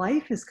think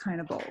life is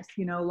kind of both,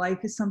 life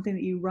is something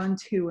that you run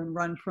to and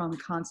run from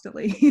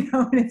constantly,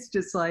 and it's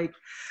just like,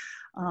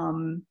 but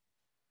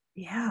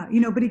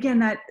again,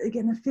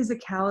 the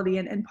physicality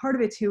and part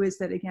of it too is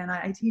that, again,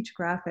 I teach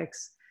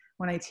graphics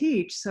when I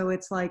teach. So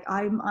it's like,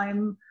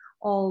 I'm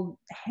all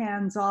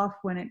hands off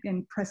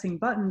and pressing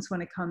buttons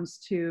when it comes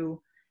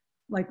to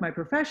like my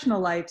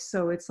professional life.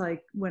 So it's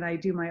like, when I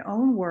do my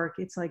own work,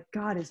 it's like,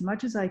 God, as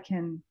much as I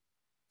can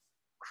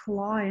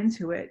claw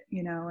into it,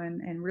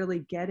 and really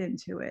get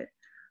into it.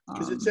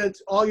 Because it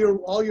says all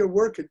your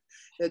work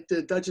at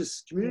the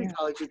Dutchess Community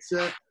College,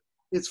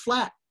 it's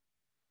flat.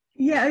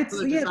 Yeah, it's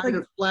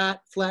like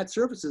flat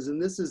surfaces,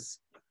 and this is.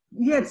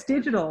 Yeah, it's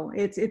digital.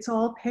 It's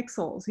all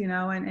pixels,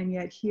 and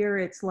yet here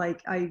it's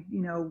like, I,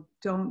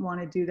 don't want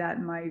to do that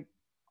in my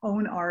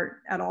own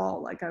art at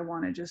all. Like I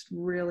want to just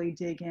really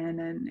dig in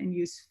and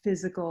use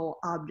physical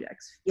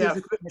objects,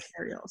 physical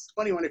materials. It's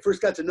funny, when I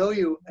first got to know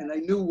you and I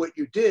knew what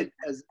you did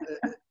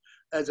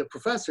as a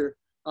professor,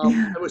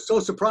 I was so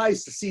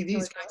surprised to see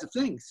these kinds of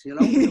things,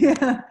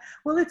 Yeah.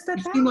 Well, it's that.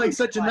 You seem like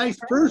such a nice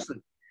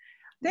person.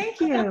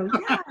 Thank you.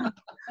 Yeah.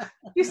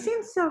 You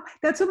seem so,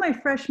 that's what my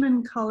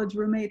freshman college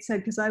roommate said,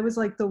 because I was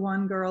like the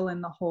one girl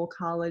in the whole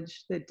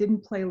college that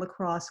didn't play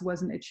lacrosse,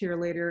 wasn't a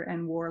cheerleader,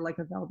 and wore like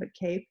a velvet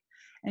cape.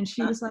 And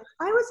she was like,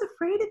 I was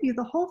afraid of you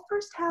the whole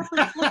first half of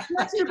the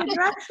semester, but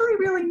you're actually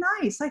really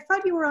nice. I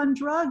thought you were on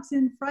drugs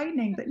and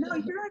frightening, but no,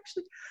 you're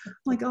actually, I'm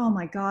like, oh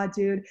my God,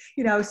 dude.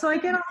 So I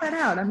get all that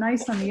out. I'm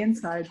nice on the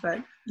inside,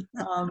 but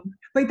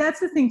that's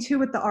the thing too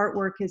with the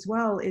artwork as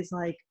well, is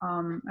like,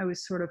 I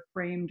was sort of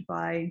framed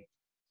by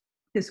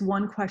this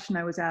one question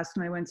I was asked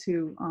when I went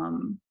to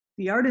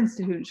the Art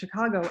Institute in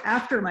Chicago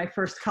after my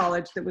first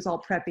college that was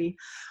all preppy.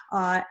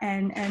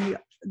 And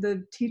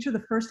the teacher,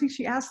 the first thing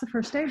she asked the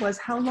first day was,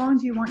 how long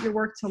do you want your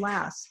work to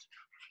last?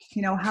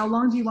 How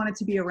long do you want it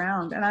to be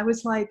around? And I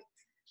was like,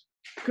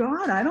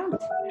 God, I don't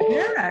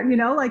care.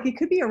 Like it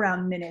could be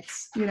around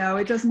minutes,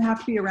 it doesn't have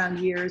to be around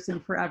years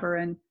and forever.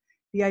 And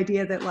the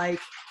idea that like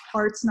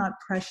art's not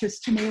precious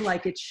to me,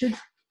 like it should.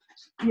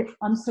 Yeah,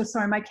 I'm so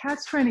sorry. My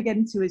cat's trying to get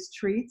into his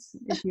treats.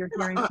 If you're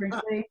hearing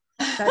crinkly,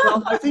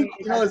 I think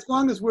as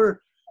long as we're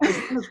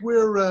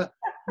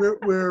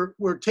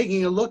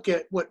taking a look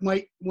at what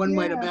one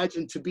might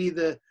imagine to be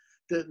the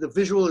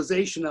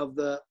visualization of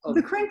the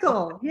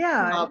crinkle.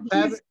 Yeah.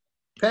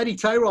 Patty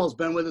Tyrell's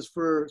been with us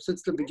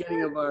since the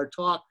beginning of our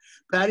talk.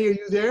 Patty, are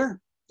you there?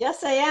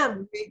 Yes, I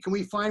am. Can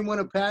we find one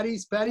of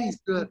Patty's? Patty's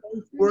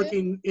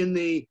working in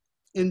the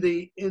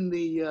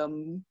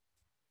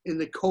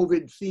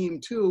COVID theme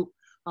too.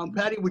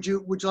 Patty, would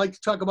you like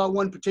to talk about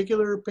one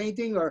particular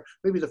painting, or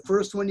maybe the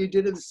first one you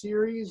did in the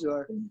series,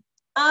 or?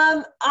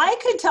 I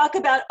could talk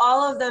about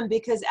all of them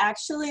because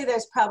actually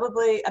there's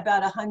probably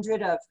about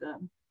 100 of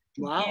them.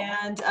 Wow.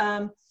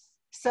 And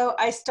so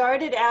I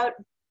started out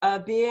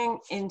being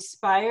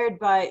inspired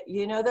by,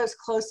 you know, those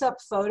close-up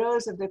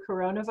photos of the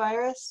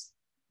coronavirus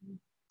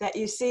that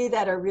you see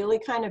that are really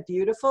kind of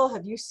beautiful.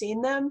 Have you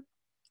seen them?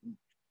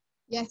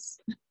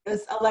 Yes.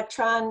 This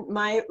electron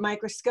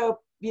microscope,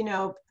 you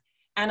know,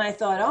 and I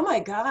thought, oh my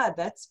God,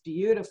 that's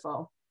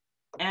beautiful.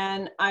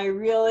 And I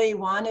really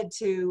wanted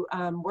to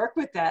work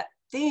with that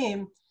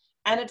theme.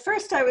 And at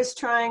first I was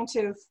trying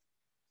to,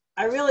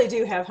 I really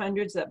do have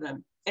hundreds of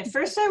them. At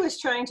first I was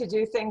trying to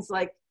do things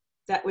like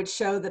that would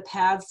show the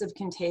paths of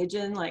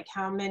contagion, like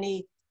how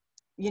many,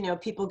 you know,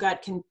 people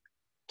got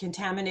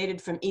contaminated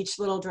from each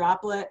little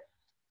droplet.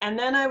 And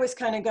then I was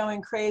kind of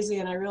going crazy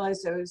and I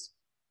realized I was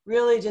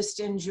really just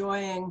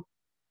enjoying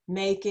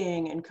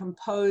making and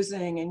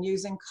composing and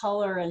using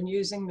color and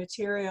using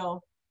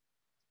material.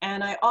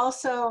 And I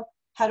also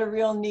had a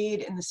real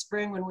need in the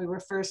spring when we were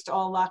first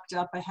all locked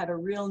up. I had a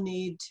real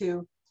need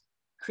to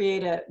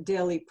create a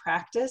daily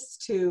practice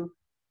to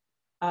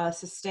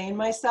sustain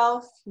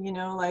myself, you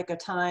know, like a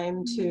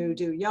time to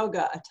do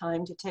yoga, a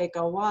time to take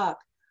a walk,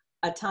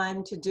 a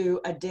time to do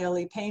a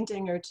daily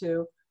painting or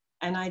two.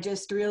 And I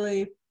just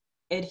really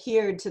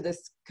adhered to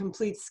this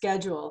complete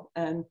schedule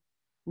and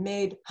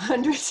made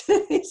hundreds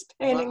of these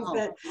paintings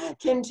that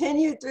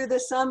continued through the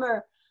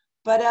summer.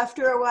 But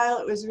after a while,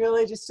 it was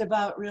really just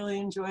about really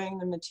enjoying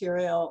the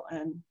material.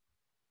 And,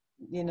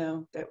 you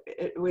know,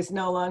 it was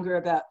no longer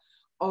about,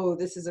 oh,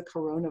 this is a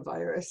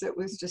coronavirus. It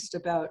was just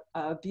about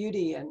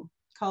beauty and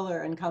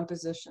color and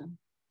composition.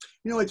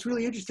 You know, it's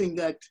really interesting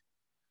that,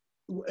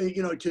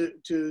 you know,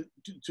 to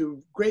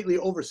greatly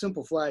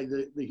oversimplify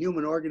the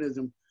human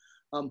organism,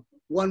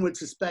 one would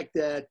suspect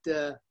that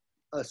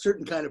a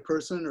certain kind of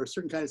person or a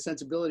certain kind of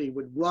sensibility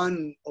would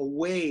run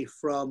away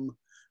from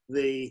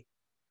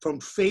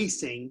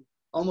facing,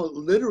 almost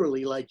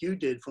literally like you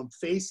did, from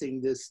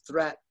facing this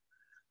threat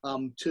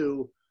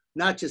to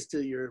not just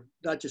to your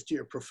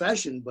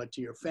profession, but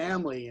to your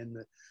family and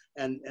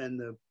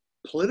the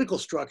political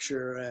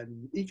structure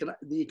and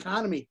the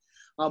economy.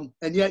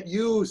 And yet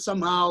you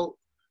somehow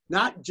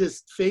not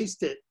just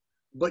faced it,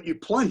 but you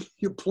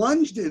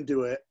plunged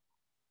into it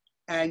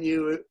and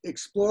you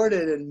explored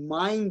it and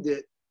mined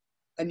it.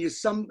 And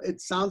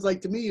it sounds like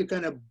to me you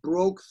kind of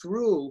broke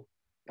through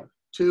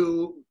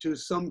to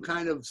some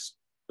kind of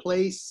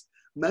place,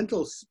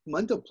 mental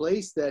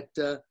place that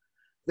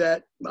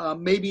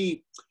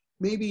maybe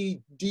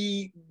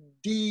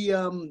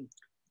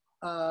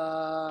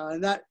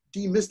not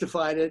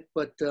demystified it,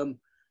 but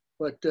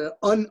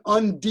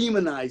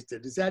undemonized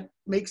it. Does that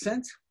make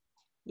sense?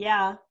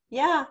 Yeah.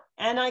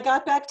 And I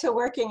got back to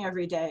working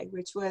every day,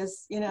 which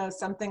was, you know,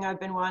 something I've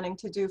been wanting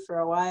to do for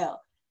a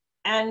while.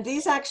 And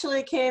these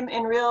actually came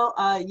in real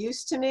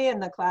use to me in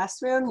the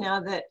classroom now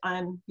that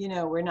I'm, you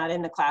know, we're not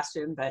in the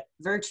classroom, but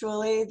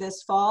virtually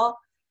this fall.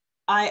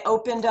 I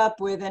opened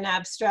up with an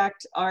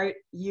abstract art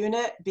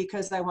unit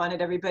because I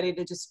wanted everybody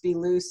to just be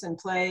loose and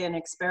play and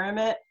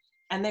experiment.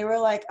 And they were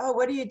like, oh,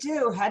 what do you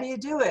do? How do you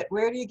do it?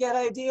 Where do you get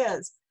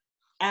ideas?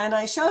 And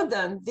I showed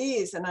them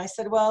these and I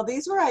said, well,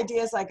 these were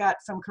ideas I got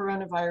from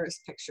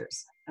coronavirus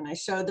pictures. And I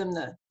showed them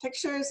the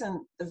pictures and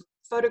the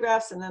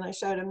photographs, and then I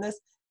showed them this.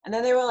 And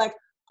then they were like,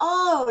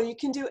 oh, you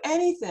can do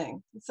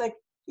anything. It's like,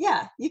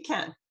 yeah, you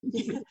can.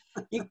 you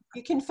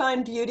can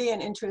find beauty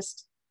and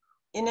interest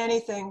in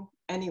anything,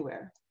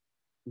 anywhere.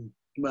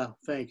 Well,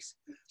 thanks.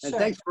 And Sure.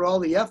 Thanks for all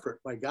the effort,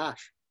 my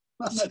gosh.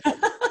 I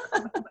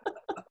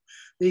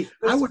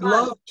would fun.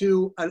 love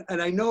to,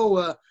 and I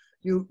know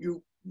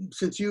you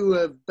since you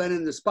have been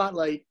in the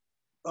spotlight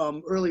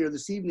earlier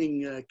this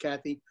evening,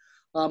 Kathy,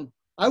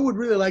 I would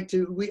really like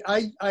to,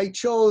 I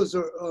chose,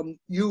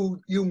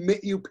 you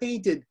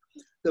painted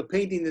the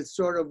painting that's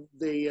sort of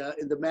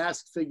the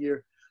masked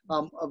figure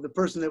of the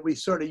person that we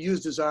sort of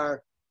used as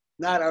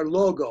not our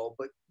logo,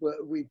 but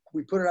we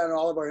put it on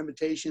all of our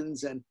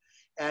invitations, and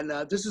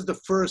this is the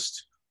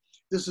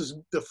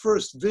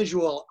first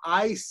visual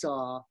I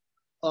saw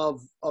of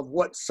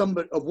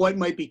what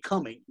might be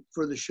coming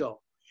for the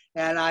show,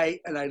 and I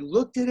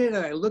looked at it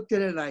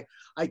and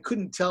I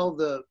couldn't tell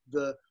the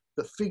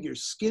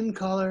figure's skin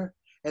color,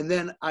 and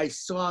then I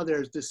saw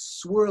there's this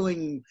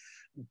swirling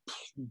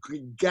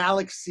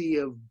galaxy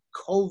of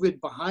COVID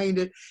behind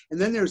it,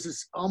 and then there's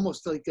this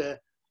almost like a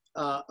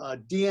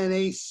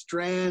DNA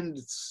strand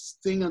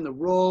thing on the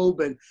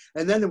robe, and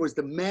then there was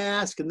the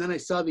mask, and then I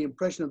saw the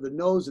impression of the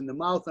nose and the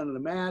mouth under the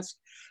mask,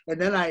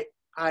 and then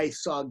I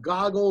saw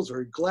goggles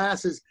or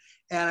glasses,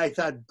 and I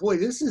thought, boy,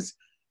 this is,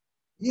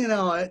 you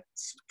know,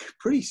 it's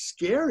pretty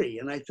scary,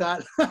 and I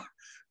thought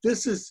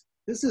this is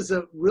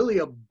really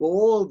a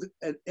bold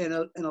and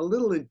a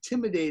little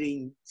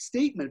intimidating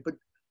statement, but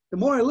the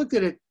more I looked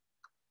at it,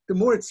 the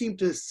more it seemed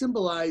to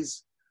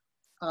symbolize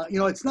you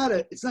know, it's not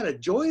a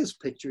joyous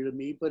picture to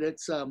me, but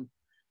it's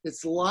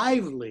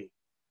lively.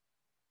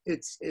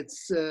 It's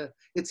a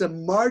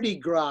Mardi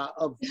Gras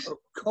of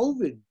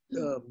COVID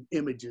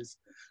images.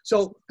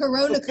 So,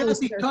 Corona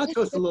Kathy, coaster. talk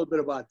to us a little bit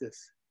about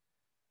this.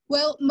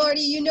 Well,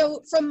 Marty, you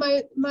know, from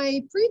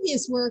my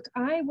previous work,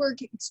 I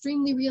work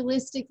extremely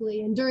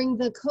realistically. And during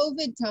the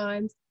COVID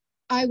times,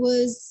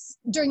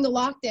 during the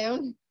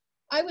lockdown,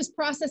 I was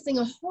processing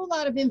a whole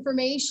lot of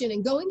information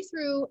and going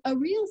through a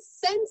real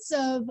sense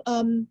of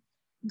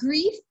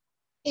grief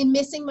in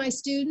missing my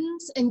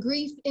students and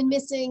grief in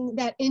missing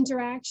that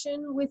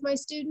interaction with my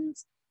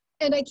students.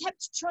 And I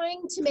kept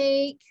trying to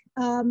make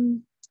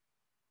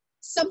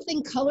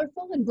something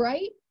colorful and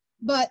bright,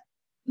 but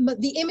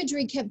the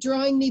imagery kept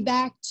drawing me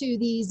back to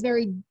these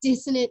very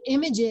dissonant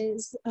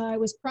images. I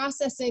was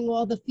processing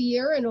all the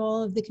fear and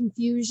all of the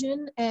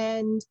confusion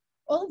and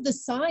all of the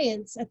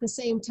science at the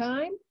same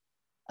time.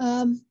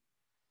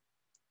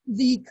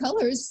 The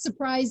colors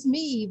surprised me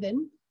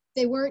even.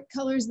 They weren't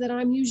colors that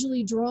I'm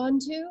usually drawn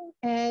to,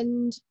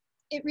 and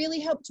it really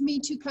helped me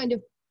to kind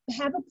of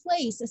have a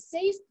place, a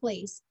safe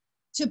place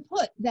to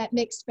put that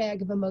mixed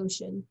bag of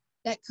emotion,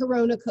 that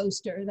Corona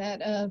coaster,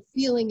 that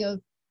feeling of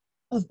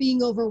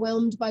being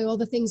overwhelmed by all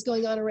the things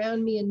going on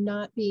around me and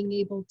not being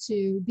able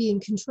to be in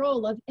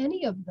control of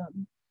any of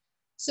them.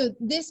 So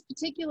this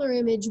particular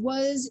image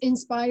was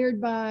inspired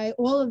by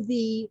all of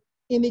the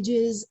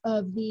images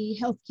of the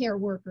healthcare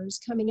workers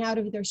coming out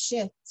of their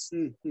shifts,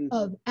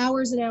 of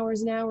hours and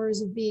hours and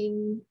hours of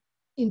being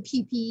in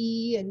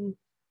PPE and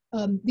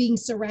being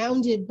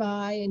surrounded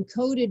by and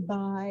coded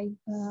by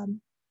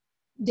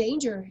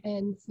danger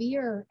and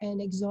fear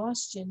and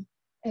exhaustion.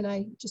 And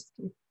I just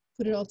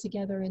put it all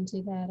together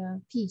into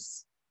that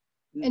piece.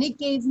 And it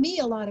gave me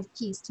a lot of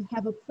peace to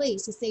have a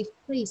place, a safe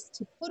place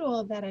to put all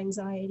of that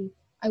anxiety.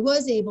 I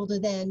was able to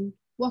then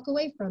walk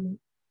away from it,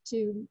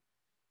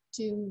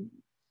 to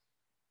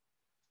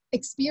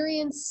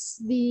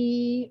experience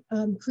the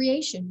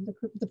creation,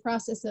 the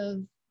process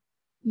of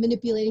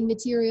manipulating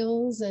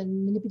materials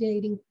and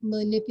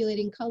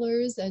manipulating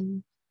colors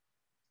and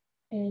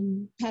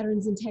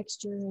patterns and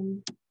texture.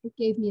 And it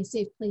gave me a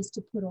safe place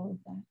to put all of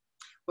that.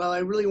 Well, I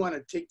really want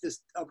to take this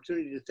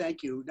opportunity to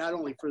thank you, not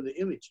only for the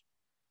image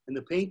and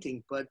the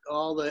painting, but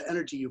all the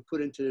energy you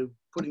put into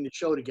putting the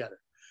show together.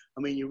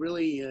 I mean, you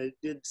really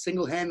did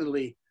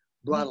single-handedly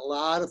brought a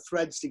lot of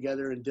threads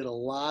together and did a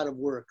lot of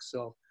work.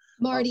 So,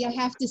 Marty, I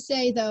have to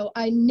say though,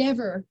 I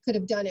never could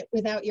have done it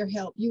without your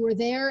help. You were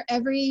there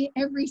every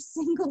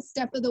single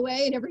step of the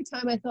way, and every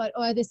time I thought,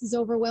 oh, this is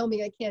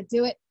overwhelming, I can't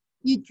do it,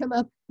 you'd come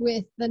up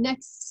with the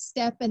next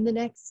step and the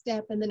next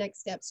step and the next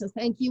step. So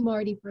thank you,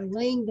 Marty, for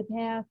laying the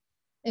path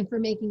and for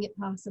making it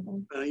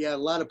possible. Yeah, a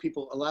lot of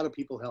people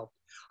helped.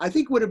 I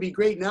think what would be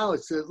great now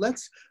is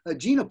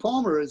Gina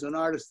Palmer is an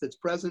artist that's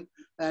present,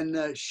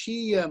 and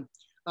she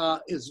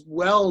is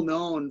well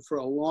known for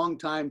a long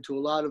time to a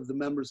lot of the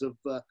members of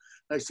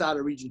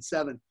ISADA Region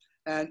 7.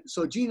 And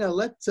so Gina,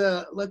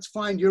 let's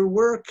find your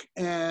work,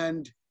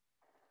 and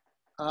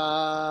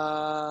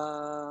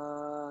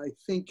I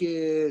think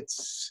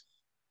it's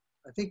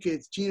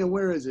Gina,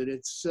 where is it?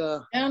 It's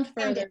down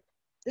further.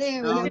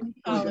 There we go.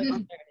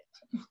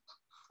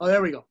 Oh,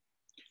 there we go.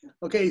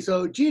 Okay,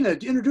 so Gina,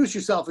 introduce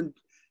yourself and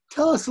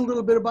tell us a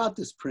little bit about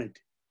this print.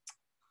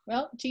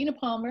 Well, Gina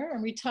Palmer,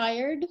 I'm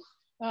retired.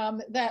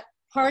 That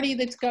party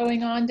that's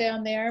going on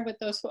down there with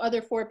those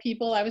other 4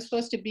 people, I was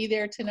supposed to be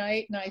there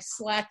tonight, and I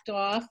slacked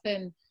off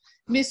and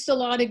missed a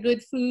lot of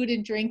good food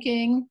and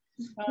drinking.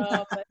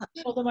 I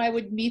told them I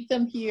would meet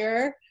them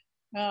here.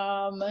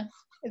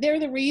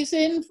 They're the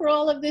reason for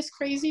all of this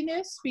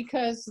craziness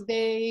because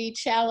they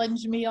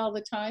challenge me all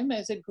the time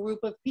as a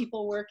group of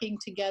people working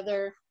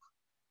together.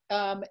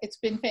 It's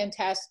been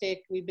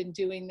fantastic. We've been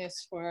doing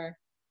this for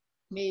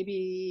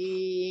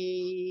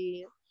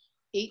maybe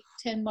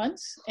 8-10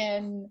 months,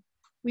 and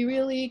we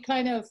really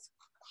kind of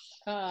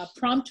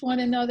prompt one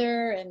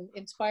another and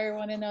inspire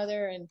one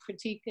another and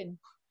critique and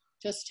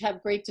just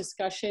have great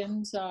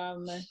discussions.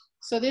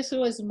 So this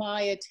was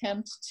my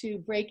attempt to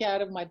break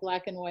out of my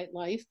black and white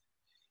life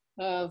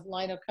of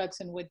lino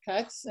cuts and wood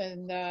cuts,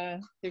 and they're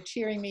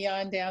cheering me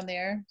on down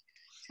there,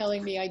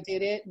 telling me I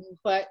did it,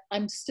 but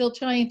I'm still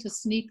trying to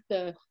sneak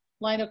the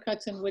lino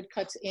cuts and wood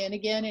cuts in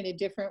again in a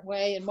different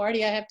way. And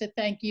Marty, I have to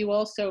thank you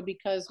also,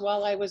 because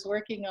while I was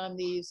working on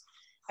these,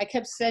 I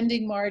kept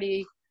sending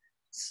Marty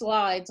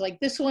slides. Like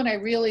this one I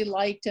really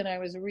liked and I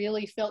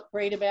really felt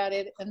great about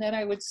it. And then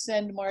I would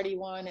send Marty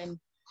one, and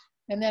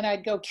then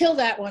I'd go, kill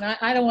that one.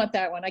 I don't want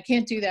that one. I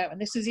can't do that one.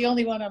 This is the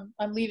only one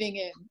I'm leaving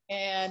in.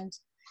 And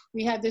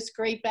we had this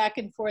great back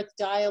and forth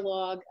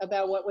dialogue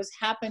about what was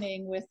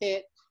happening with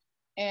it.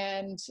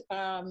 And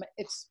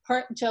it's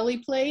part jelly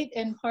plate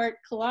and part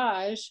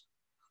collage.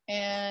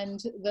 And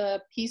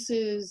the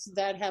pieces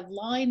that have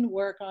line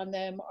work on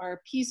them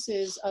are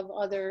pieces of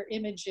other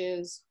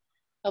images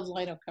of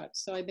lino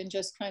cuts. So I've been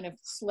just kind of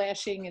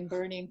slashing and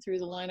burning through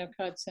the lino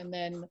cuts and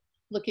then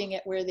looking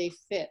at where they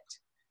fit.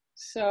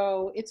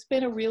 So it's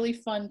been a really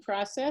fun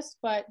process,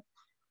 but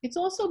it's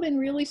also been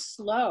really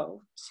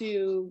slow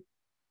to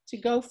to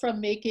go from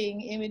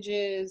making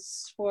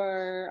images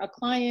for a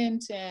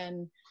client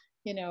and,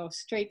 you know,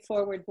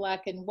 straightforward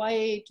black and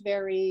white,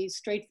 very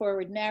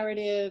straightforward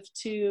narrative,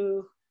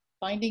 to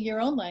finding your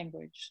own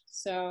language.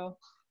 So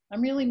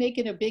I'm really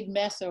making a big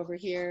mess over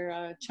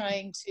here,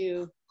 trying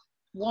to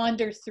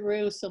wander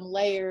through some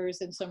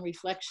layers and some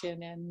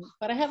reflection.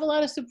 But I have a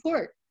lot of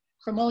support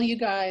from all you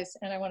guys,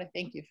 and I want to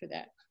thank you for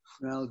that.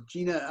 Well,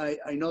 Gina,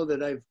 I know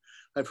that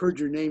I've heard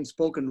your name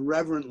spoken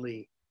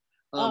reverently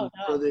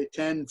for the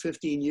 10,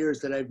 15 years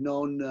that I've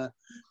known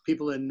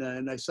people in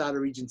ISATA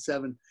Region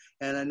 7.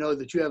 And I know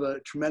that you have a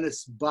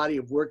tremendous body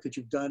of work that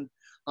you've done.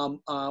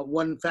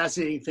 One of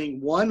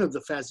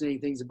the fascinating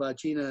things about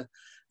Gina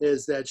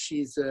is that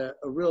she's a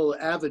real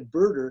avid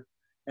birder.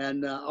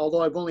 And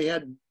although I've only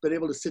been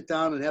able to sit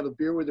down and have a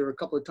beer with her a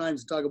couple of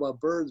times to talk about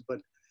birds,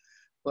 but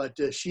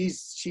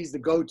she's the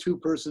go-to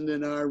person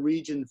in our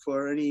region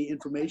for any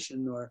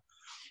information or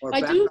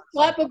I do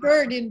slap a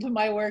bird into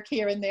my work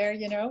here and there,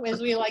 you know,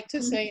 as we like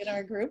to say in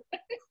our group.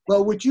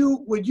 Well, would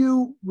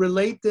you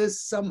relate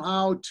this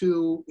somehow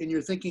in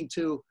your thinking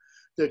to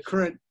the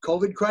current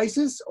COVID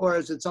crisis, or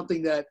is it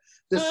something that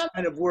this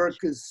kind of work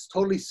is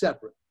totally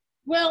separate?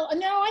 Well,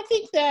 no, I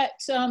think that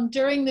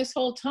during this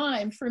whole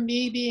time, for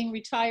me being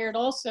retired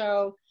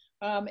also,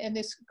 and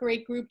this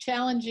great group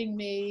challenging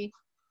me,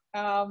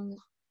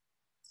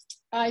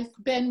 I've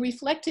been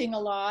reflecting a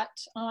lot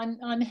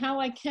on how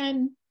I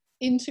can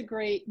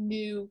integrate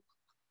new,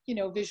 you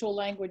know, visual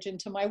language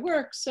into my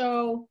work.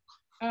 So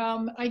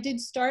I did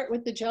start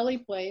with the jelly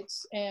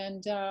plates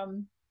and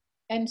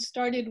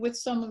started with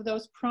some of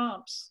those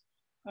prompts.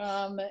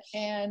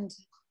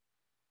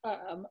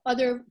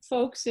 Other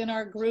folks in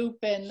our group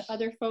and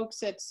other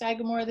folks at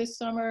Sagamore this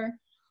summer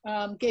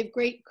gave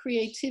great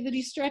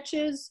creativity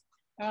stretches.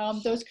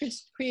 Those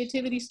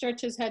creativity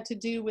stretches had to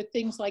do with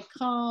things like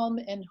calm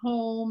and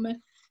home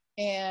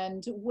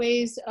and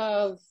ways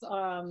of,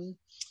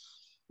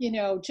 you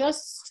know,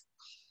 just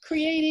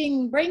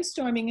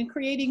brainstorming and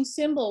creating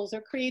symbols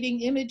or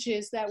creating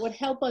images that would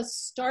help us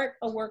start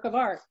a work of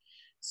art.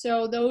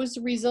 So those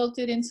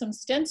resulted in some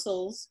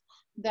stencils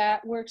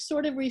that were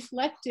sort of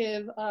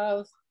reflective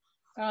of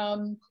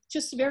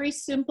just very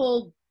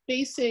simple,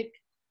 basic,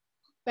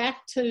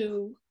 back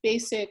to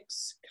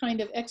basics kind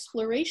of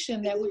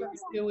exploration that we were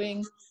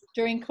doing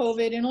during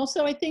COVID. And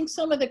also I think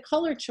some of the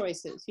color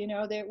choices, you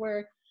know, they're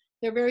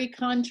very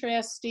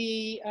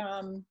contrasty.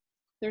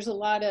 There's a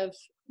lot of,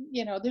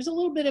 you know, there's a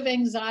little bit of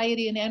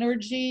anxiety and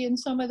energy in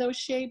some of those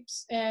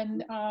shapes.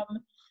 And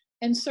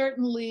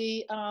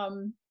certainly,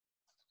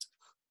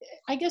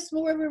 I guess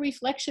more of a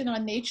reflection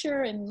on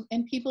nature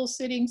and people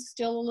sitting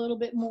still a little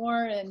bit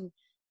more and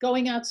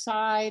going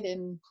outside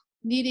and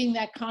needing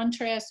that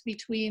contrast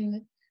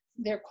between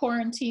their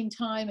quarantine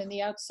time and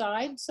the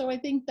outside. So I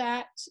think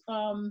that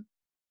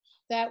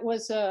that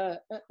was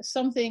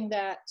something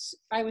that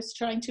I was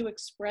trying to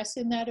express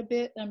in that a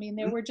bit. I mean,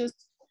 there were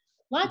just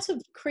lots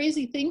of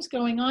crazy things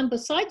going on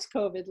besides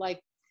COVID, like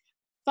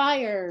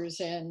fires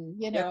and,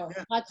 you know,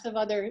 lots of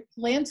other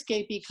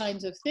landscapey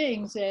kinds of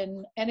things.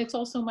 And it's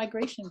also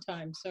migration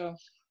time. So,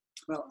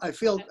 well, I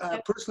feel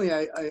personally,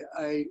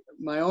 I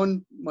my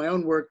own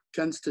work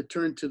tends to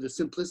turn to the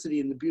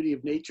simplicity and the beauty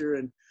of nature.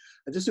 And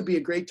this would be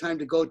a great time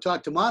to go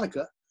talk to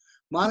Monica.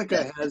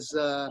 Monica has.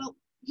 Well,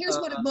 here's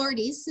one of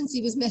Marty's, since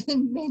he was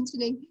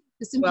mentioning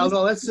the simplicity. Well,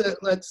 no,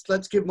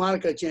 let's give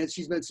Monica a chance.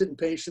 She's been sitting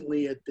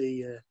patiently at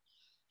the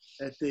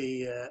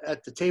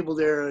table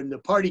there in the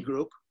party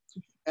group,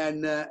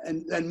 and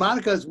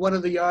Monica is one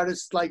of the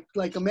artists like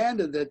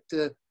Amanda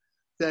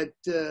that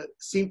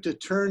seem to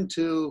turn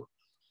to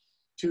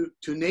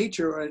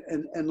nature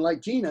and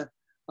like Gina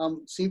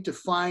seem to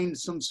find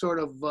some sort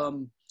of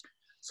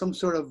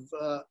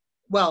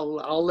well,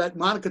 I'll let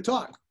Monica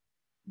talk.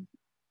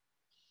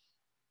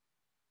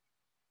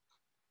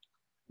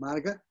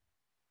 Monica?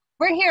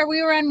 We're here.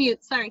 We were on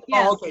mute. Sorry.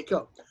 Yes. Oh, okay,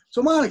 cool.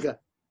 So Monica,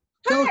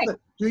 tell us,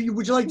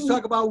 would you like to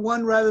talk about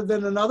one rather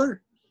than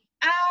another?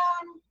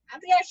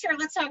 Yeah, sure.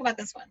 Let's talk about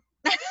this one.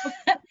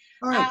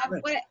 All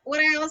right. What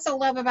I also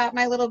love about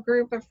my little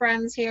group of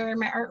friends here,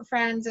 my art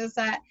friends, is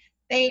that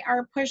they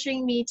are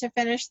pushing me to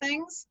finish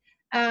things.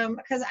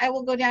 Because I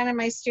will go down in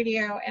my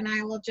studio and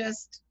I will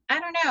just, I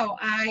don't know,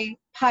 I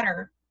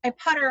putter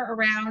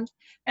around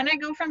and I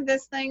go from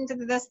this thing to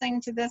this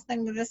thing to this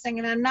thing to this thing,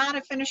 and I'm not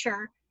a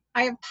finisher.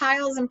 I have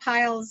piles and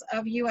piles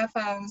of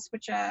UFOs,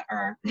 which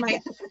are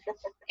my,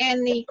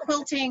 and the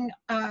quilting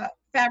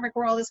fabric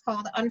world is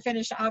called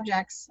unfinished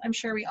objects. I'm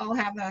sure we all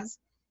have those.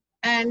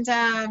 And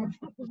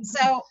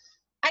so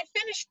I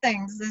finished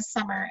things this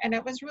summer and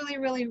it was really,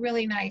 really,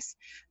 really nice.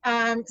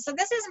 So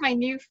this is my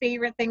new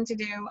favorite thing to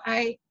do.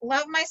 I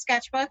love my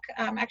sketchbook.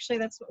 Actually,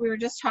 that's what we were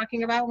just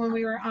talking about when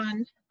we were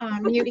on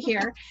mute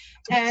here.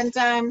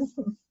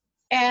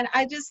 And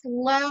I just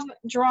love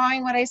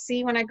drawing what I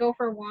see when I go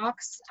for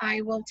walks.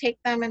 I will take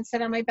them and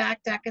sit on my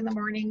back deck in the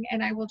morning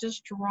and I will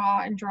just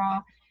draw and draw.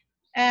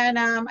 And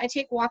I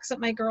take walks with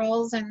my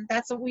girls, and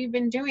that's what we've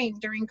been doing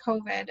during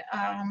COVID.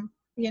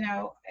 You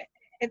know,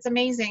 it's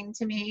amazing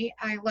to me.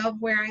 I love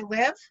where I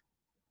live.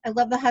 I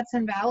love the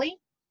Hudson Valley.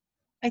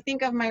 I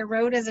think of my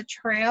road as a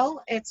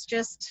trail. It's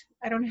just,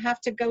 I don't have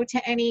to go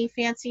to any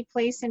fancy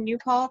place in New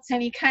Paltz,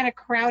 any kind of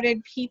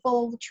crowded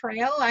people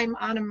trail. I'm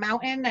on a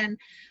mountain and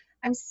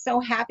I'm so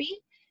happy.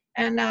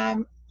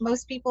 And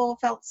most people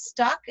felt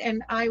stuck,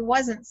 and I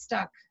wasn't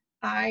stuck.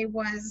 I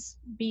was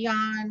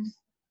beyond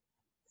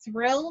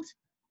thrilled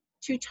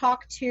to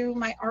talk to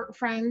my art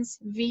friends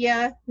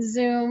via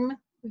Zoom,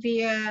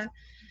 via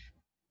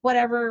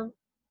whatever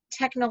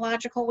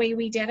technological way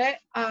we did it.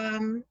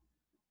 And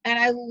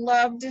I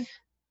loved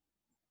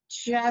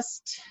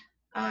just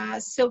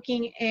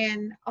soaking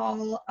in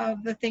all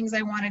of the things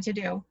I wanted to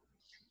do.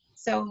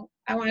 So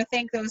I want to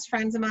thank those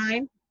friends of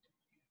mine,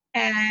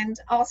 and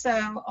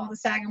also all the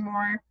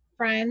Sagamore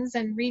friends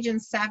and Region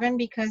 7,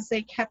 because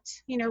they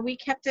kept, we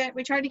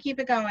tried to keep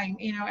it going,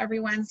 every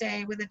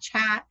Wednesday with a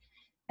chat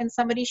and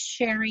somebody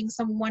sharing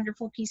some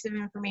wonderful piece of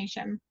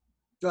information.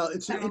 Well,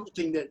 it's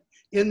interesting that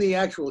in the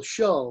actual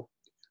show,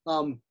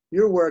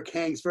 your work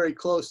hangs very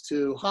close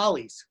to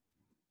Holly's.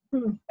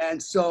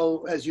 And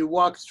so as you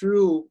walk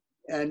through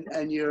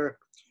and you're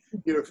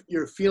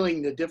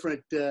feeling the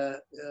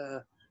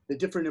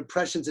different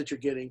impressions that you're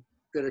getting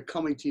that are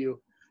coming to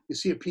you, you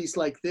see a piece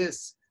like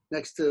this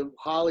next to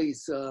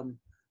Holly's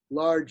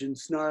large and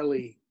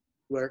snarly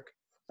work.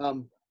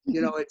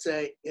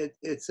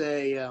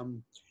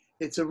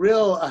 It's a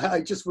real.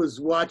 I just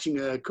was watching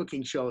a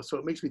cooking show, so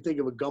it makes me think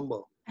of a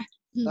gumbo.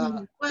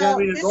 Well, I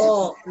mean,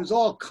 there's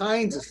all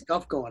kinds of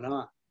stuff going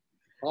on.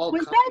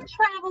 Was that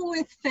Travel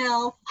with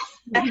Phil?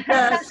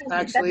 Yes,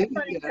 actually,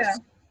 yes.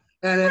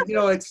 And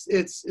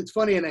it's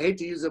funny, and I hate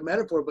to use a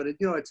metaphor, but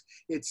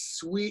it's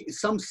sweet.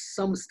 Some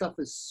stuff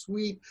is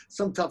sweet,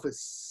 some stuff is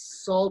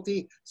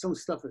salty, some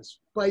stuff is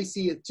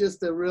spicy. It's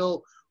just a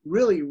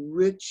really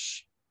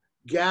rich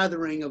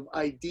gathering of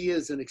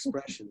ideas and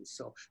expressions.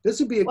 So this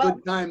would be a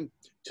good time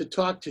to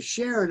talk to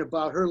Sharon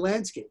about her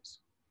landscapes.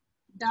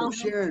 So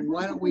Sharon,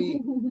 why don't we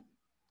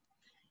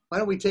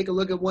take a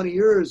look at one of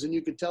yours, and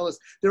you could tell us.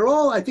 They're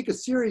all, I think, a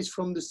series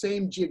from the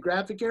same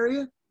geographic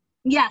area?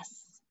 Yes,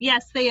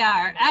 they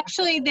are.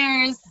 Actually,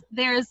 there's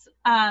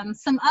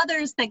some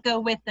others that go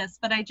with this,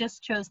 but I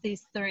just chose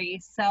these three.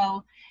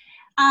 So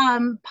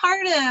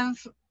part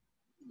of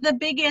the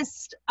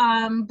biggest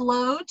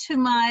blow to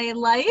my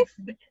life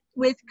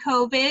with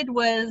COVID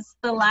was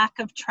the lack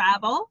of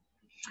travel.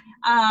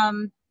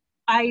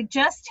 I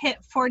just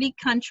hit 40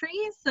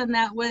 countries, and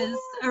that was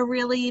a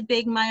really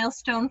big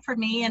milestone for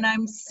me. And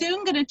I'm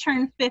soon going to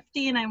turn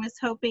 50, and I was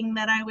hoping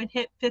that I would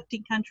hit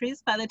 50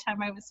 countries by the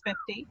time I was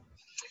 50.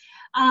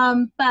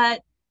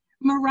 But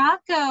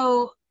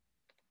Morocco,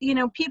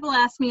 people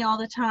ask me all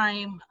the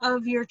time,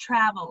 of your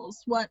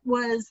travels, what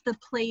was the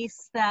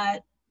place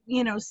that,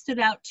 stood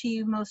out to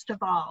you most of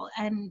all?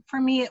 And for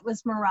me, it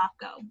was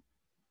Morocco.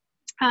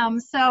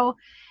 So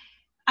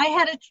I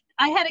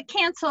had to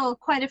cancel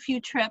quite a few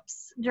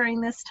trips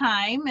during this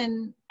time,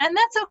 and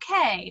that's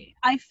okay.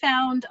 I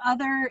found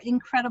other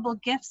incredible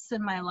gifts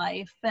in my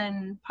life,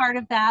 and part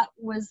of that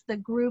was the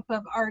group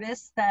of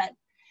artists that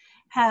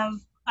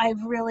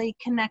I've really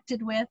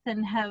connected with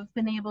and have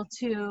been able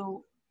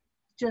to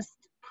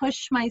just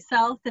push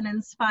myself and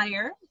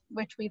inspire,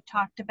 which we've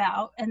talked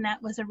about, and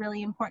that was a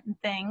really important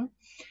thing.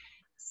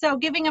 So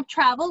giving up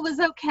travel was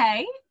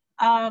okay.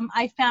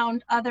 I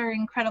found other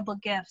incredible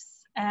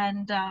gifts,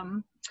 and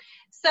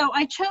so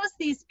I chose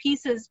these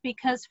pieces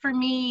because for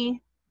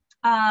me,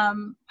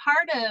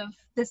 part of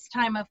this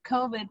time of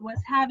COVID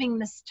was having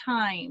this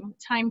time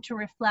to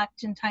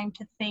reflect and time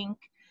to think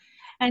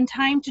and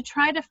time to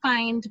try to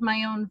find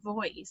my own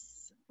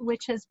voice,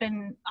 which has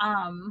been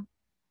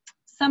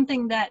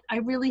something that I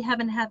really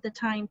haven't had the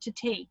time to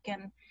take.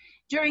 And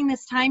during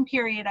this time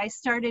period, I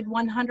started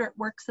 100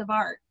 works of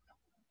art.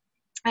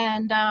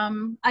 And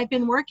I've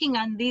been working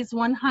on these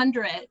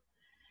 100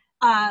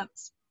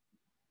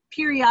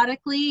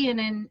 periodically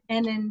and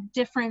in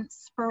different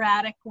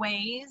sporadic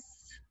ways,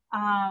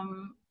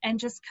 and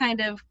just kind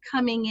of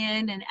coming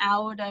in and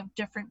out of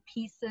different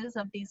pieces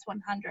of these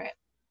 100.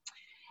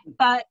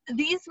 But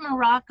these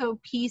Morocco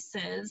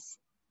pieces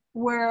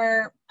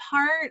were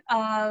part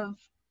of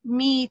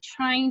me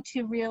trying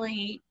to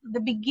the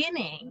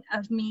beginning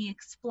of me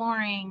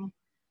exploring,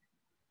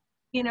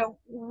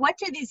 what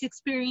do these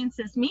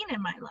experiences mean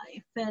in my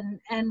life,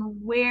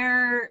 and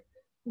where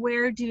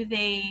do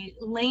they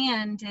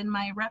land in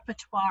my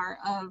repertoire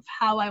of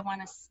how I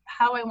want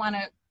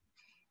to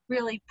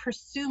really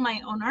pursue my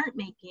own art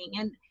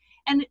making.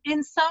 And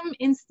in some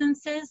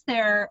instances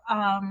they're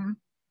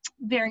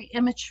very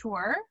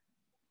immature,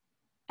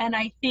 and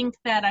I think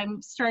that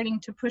I'm starting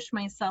to push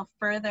myself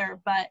further,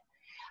 but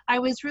I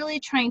was really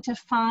trying to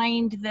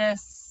find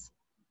this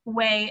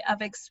way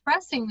of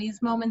expressing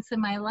these moments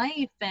in my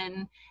life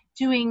and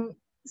doing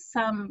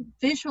some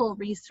visual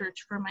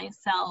research for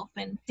myself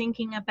and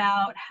thinking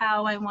about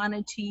how I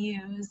wanted to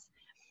use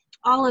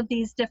all of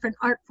these different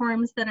art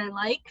forms that I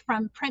like,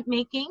 from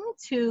printmaking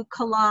to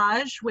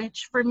collage,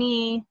 which for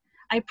me,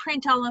 I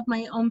print all of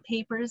my own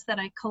papers that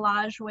I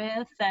collage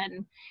with,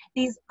 and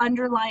these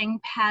underlying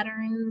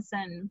patterns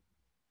and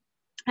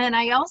And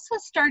I also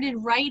started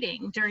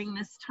writing during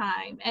this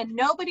time, and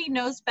nobody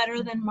knows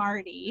better than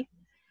Marty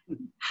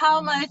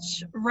how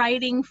much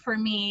writing for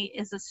me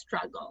is a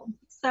struggle.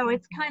 So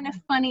it's kind of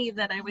funny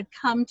that I would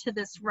come to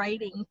this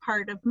writing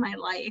part of my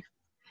life,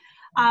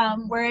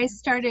 where I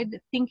started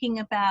thinking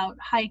about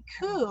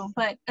haiku,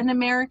 but an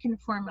American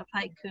form of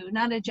haiku,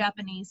 not a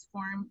Japanese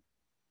form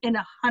in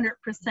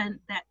 100%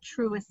 that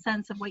truest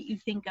sense of what you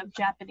think of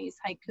Japanese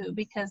haiku,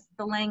 because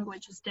the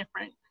language is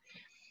different.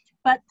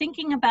 But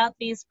thinking about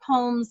these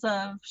poems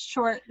of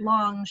short,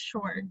 long,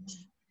 short.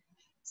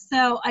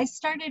 So I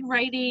started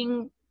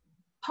writing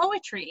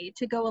poetry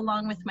to go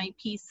along with my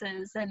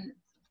pieces, and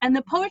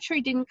the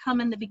poetry didn't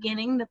come in the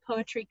beginning. The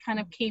poetry kind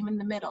of came in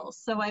the middle.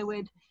 So I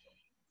would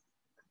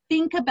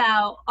think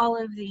about all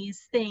of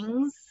these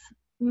things,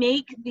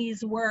 make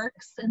these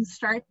works and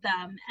start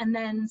them, and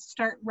then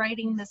start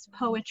writing this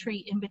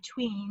poetry in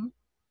between,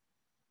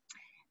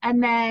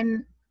 and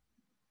then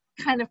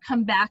kind of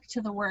come back to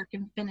the work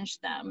and finish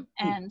them.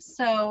 And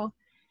so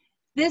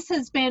this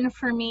has been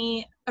for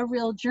me a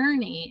real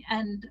journey,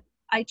 and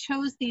I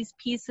chose these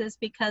pieces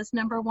because,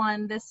 number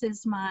one, this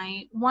is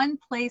my one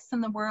place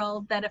in the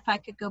world that if I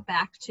could go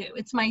back to,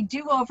 it's my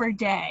do-over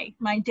day,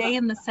 my day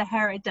in the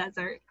Sahara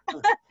Desert.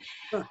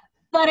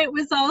 But it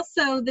was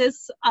also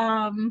this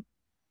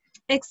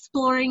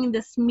exploring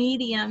this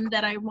medium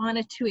that I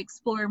wanted to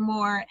explore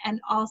more,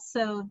 and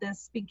also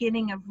this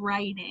beginning of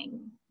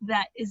writing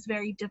that is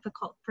very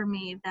difficult for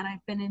me, that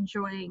I've been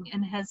enjoying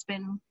and has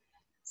been.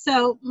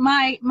 So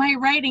my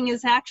writing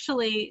is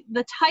actually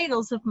the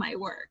titles of my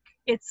work.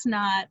 It's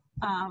not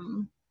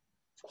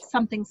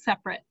something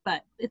separate,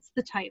 but it's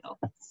the title.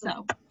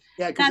 So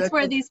yeah, that's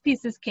where these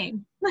pieces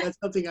came. That's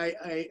something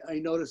I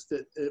noticed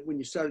that when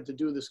you started to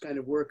do this kind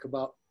of work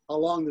about how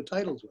long the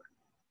titles were,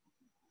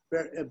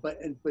 but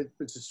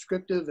it's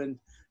descriptive and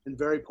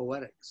very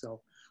poetic.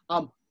 So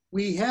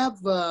we have.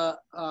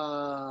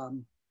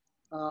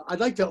 I'd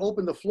like to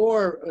open the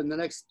floor in the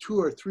next 2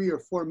 or 3 or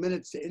 4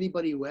 minutes to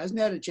anybody who hasn't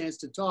had a chance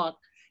to talk.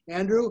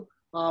 Andrew,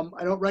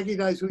 I don't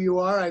recognize who you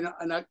are.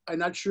 I'm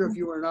not sure if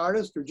you are an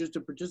artist or just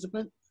a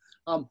participant.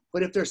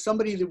 But if there's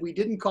somebody that we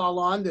didn't call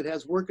on that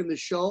has work in the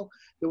show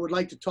that would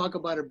like to talk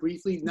about it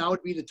briefly, now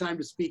would be the time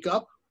to speak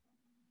up.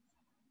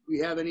 Do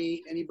you have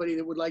anybody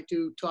that would like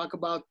to talk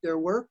about their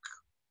work?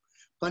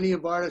 Plenty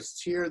of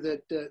artists here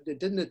that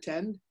didn't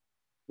attend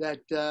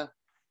that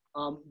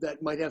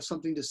might have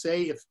something to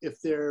say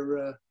if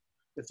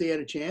they had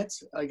a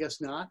chance. I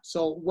guess not.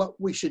 So what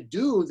we should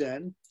do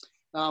then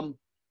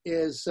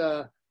is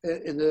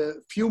in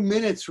the few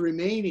minutes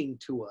remaining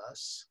to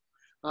us,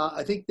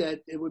 I think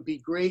that it would be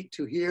great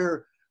to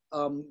hear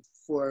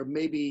for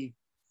maybe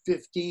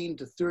 15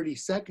 to 30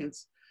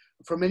 seconds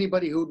from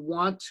anybody who'd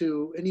want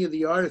to, any of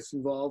the artists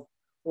involved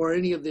or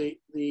any of the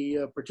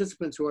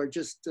participants who are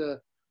just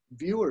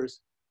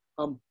viewers,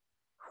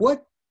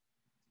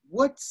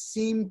 what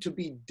seemed to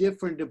be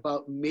different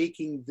about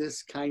making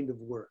this kind of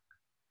work?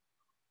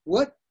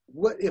 What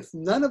if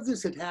none of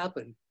this had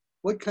happened,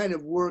 what kind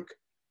of work,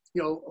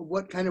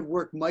 what kind of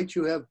work might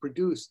you have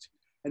produced?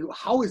 And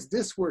how is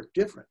this work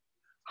different?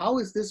 How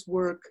does this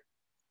work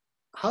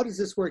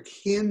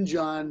hinge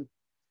on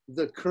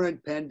the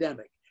current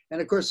pandemic? And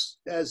of course,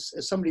 as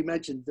somebody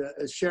mentioned,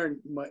 as Sharon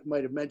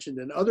might have mentioned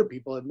and other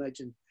people have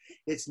mentioned,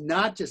 it's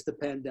not just the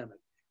pandemic.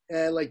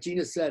 Like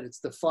Gina said, it's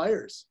the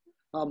fires.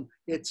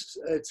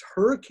 It's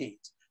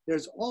hurricanes.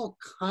 There's all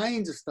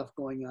kinds of stuff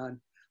going on.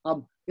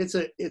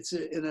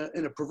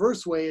 In a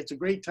perverse way, it's a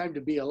great time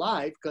to be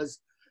alive because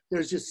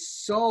there's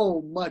just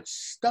so much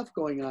stuff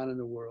going on in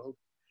the world.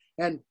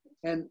 And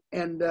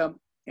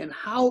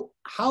how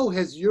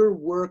has your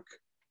work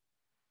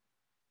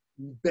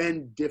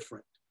been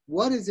different?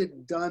 What has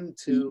it done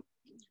to,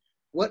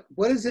 what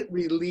has it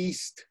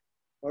released,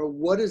 or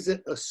what has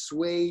it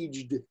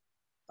assuaged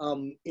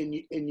in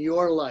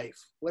your life?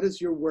 What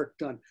has your work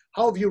done?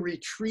 How have you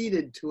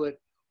retreated to it,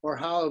 or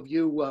how have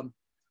you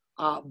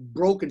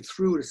broken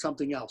through to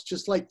something else?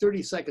 Just like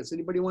 30 seconds.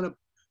 Anybody want to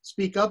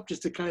speak up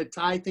just to kind of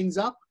tie things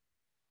up?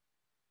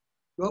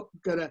 Oh,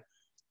 go ahead.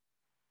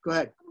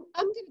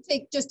 I'm going to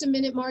take just a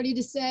minute, Marty,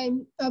 to say,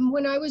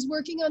 when I was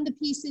working on the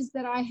pieces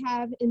that I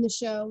have in the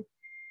show,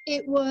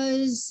 it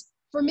was,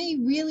 for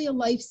me, really a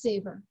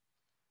lifesaver.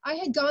 I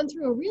had gone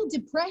through a real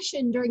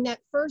depression during that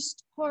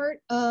first part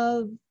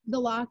of the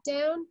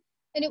lockdown,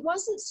 and it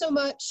wasn't so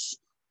much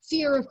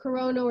fear of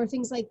corona or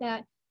things like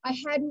that. I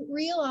hadn't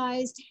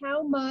realized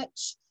how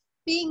much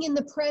being in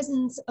the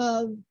presence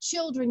of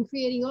children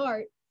creating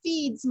art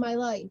feeds my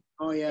life.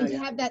 Oh, yeah. And to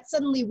have that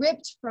suddenly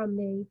ripped from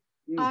me,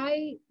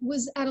 I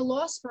was at a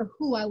loss for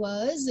who I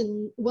was,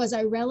 and was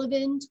I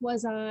relevant?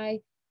 Was I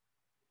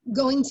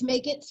going to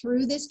make it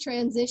through this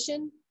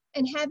transition?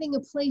 And having a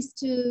place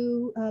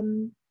to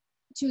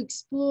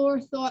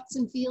explore thoughts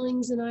and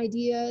feelings and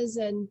ideas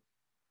and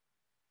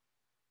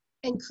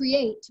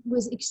create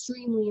was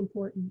extremely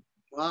important.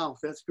 Wow,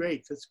 that's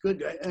great. That's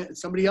good.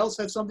 Somebody else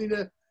have something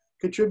to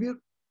contribute?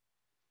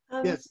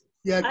 Yes.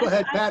 Yeah, go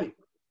ahead, Patty.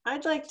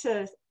 I'd like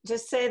to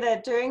just say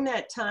that during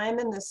that time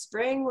in the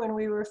spring when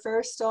we were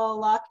first all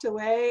locked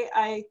away,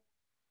 I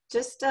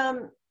just,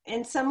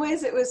 in some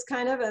ways it was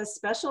kind of a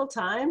special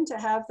time to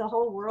have the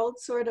whole world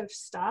sort of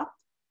stop.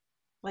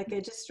 Like I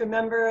just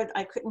remember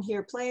I couldn't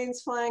hear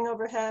planes flying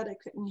overhead. I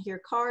couldn't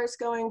hear cars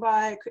going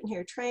by. I couldn't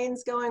hear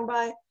trains going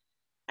by.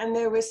 And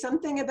there was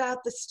something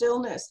about the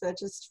stillness that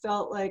just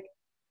felt like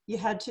you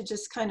had to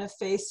just kind of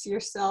face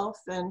yourself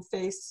and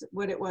face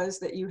what it was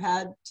that you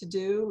had to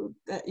do,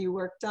 that you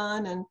worked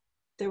on. And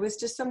there was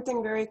just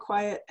something very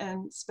quiet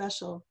and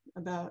special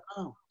about.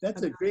 Oh,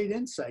 that's a great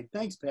insight.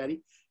 Thanks,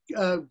 Patty.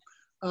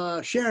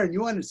 Sharon,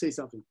 you wanted to say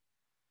something?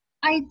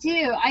 I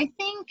do. I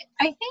think,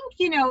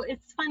 you know,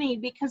 it's funny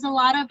because a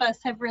lot of us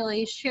have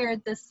really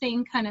shared the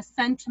same kind of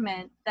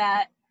sentiment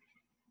that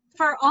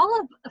for a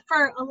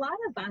lot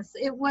of us,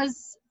 it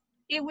was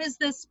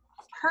this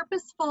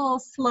purposeful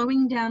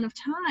slowing down of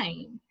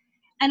time,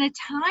 and a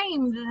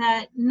time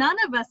that none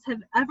of us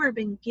have ever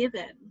been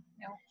given.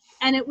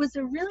 And it was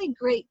a really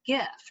great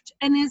gift.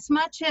 And as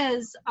much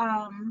as,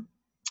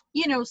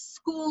 you know,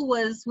 school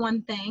was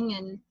one thing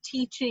and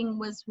teaching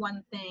was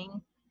one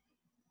thing,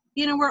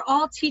 you know, we're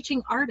all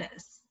teaching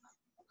artists.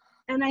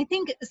 And I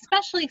think,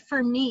 especially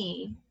for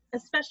me,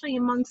 especially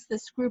amongst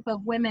this group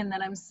of women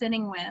that I'm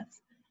sitting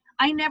with,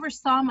 I never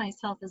saw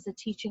myself as a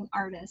teaching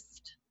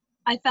artist.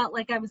 I felt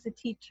like I was a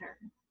teacher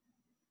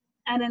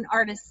and an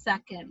artist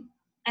second.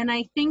 And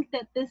I think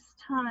that this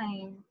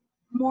time,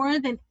 more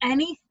than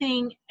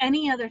anything,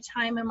 any other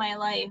time in my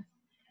life,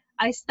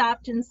 I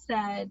stopped and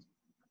said,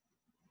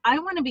 I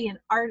want to be an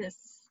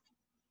artist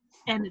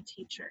and a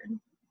teacher.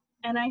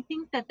 And I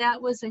think that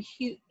that was a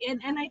huge,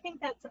 and I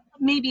think that's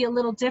maybe a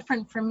little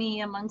different for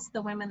me amongst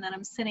the women that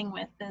I'm sitting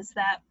with, is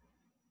that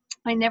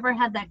I never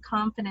had that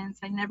confidence.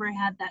 I never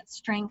had that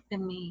strength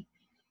in me.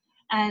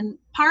 And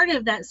part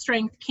of that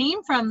strength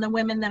came from the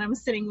women that I'm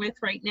sitting with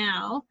right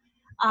now,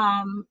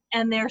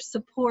 and their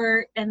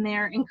support and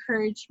their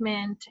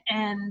encouragement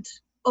and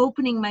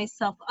opening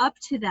myself up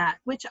to that,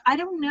 which I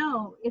don't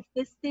know if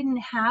this didn't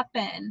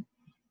happen,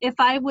 if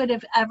I would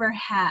have ever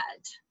had.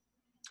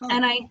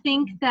 And I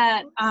think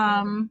that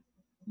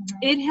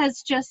it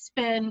has just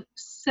been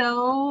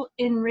so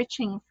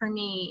enriching for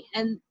me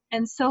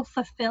and so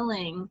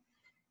fulfilling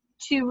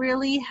to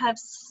really have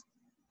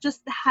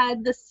just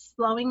had the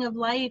slowing of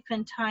life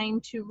and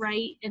time to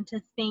write and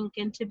to think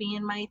and to be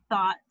in my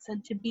thoughts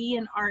and to be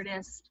an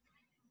artist,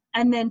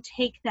 and then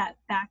take that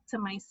back to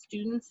my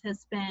students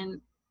has been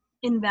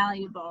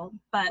invaluable.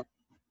 But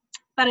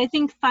I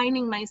think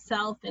finding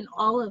myself in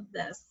all of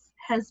this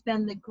has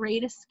been the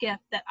greatest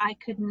gift that I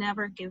could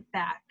never give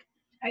back.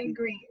 I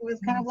agree. It was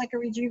kind of like a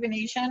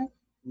rejuvenation.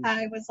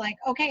 I was like,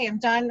 okay, I'm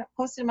done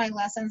posting my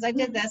lessons. I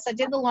did this. I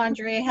did the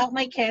laundry. I helped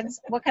my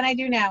kids. What can I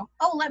do now?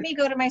 Oh, let me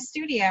go to my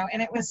studio.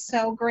 And it was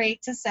so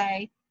great to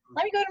say,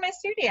 let me go to my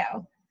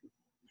studio.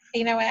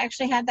 You know, I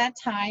actually had that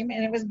time,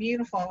 and it was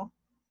beautiful.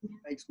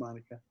 Thanks,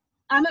 Monica.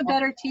 I'm a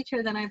better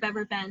teacher than I've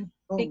ever been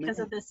because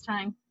man. of this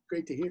time.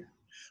 Great to hear.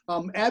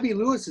 Abby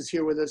Lewis is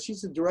here with us.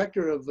 She's the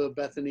director of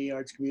Bethany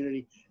Arts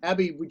Community.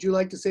 Abby, would you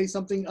like to say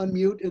something,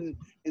 unmute,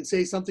 and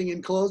say something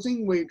in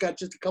closing? We've got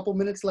just a couple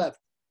minutes left.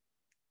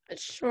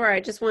 Sure. I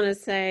just want to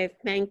say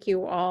thank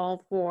you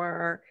all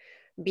for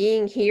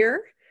being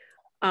here.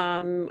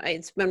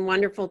 It's been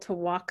wonderful to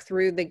walk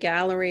through the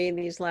gallery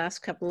these last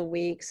couple of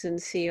weeks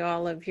and see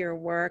all of your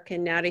work.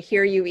 And now to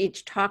hear you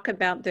each talk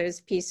about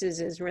those pieces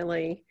is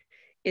really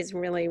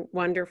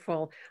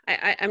wonderful.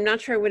 I'm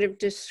not sure I would have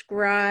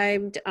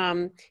described,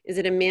 is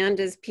it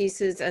Amanda's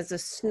pieces as a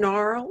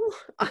snarl?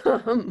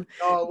 No,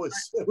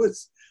 it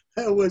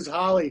was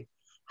Holly.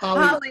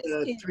 Holly's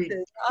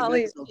pieces.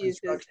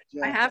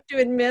 Yeah. I have to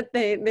admit,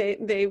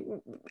 they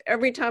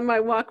every time I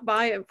walk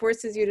by, it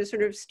forces you to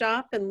sort of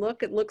stop and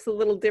look. It looks a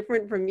little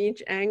different from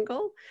each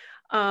angle,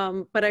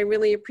 but I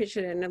really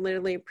appreciate it, and I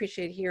literally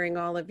appreciate hearing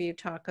all of you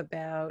talk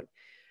about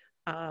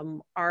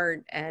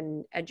art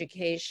and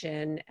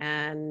education.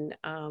 And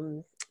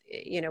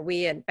you know,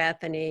 we at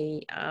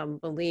Bethany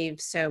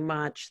believe so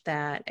much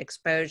that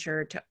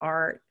exposure to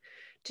art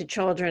to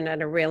children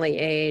at a early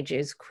age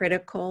is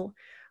critical.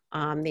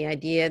 The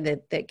idea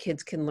that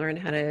kids can learn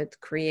how to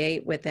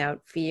create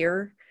without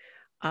fear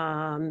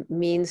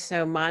means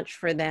so much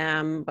for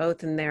them,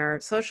 both in their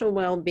social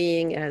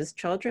well-being as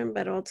children,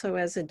 but also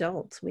as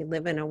adults. We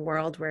live in a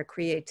world where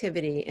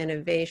creativity,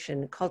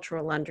 innovation,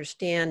 cultural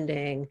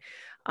understanding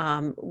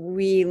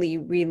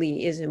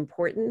really is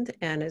important.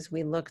 And as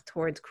we look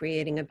towards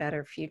creating a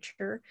better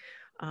future,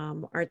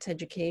 arts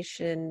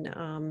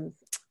education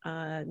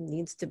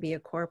needs to be a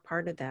core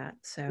part of that.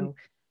 So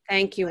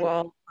thank you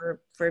all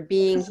for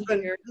being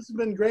here. This has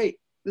been great.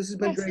 This has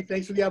been great.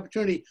 Thanks for the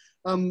opportunity.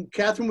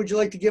 Catherine, would you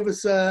like to give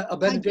us a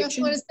benediction? I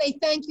just want to say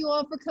thank you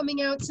all for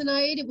coming out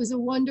tonight. It was a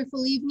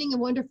wonderful evening, a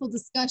wonderful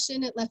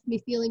discussion. It left me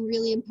feeling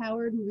really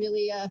empowered and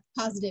really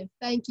positive.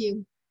 Thank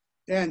you.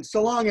 And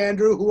so long,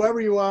 Andrew,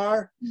 whoever you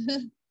are.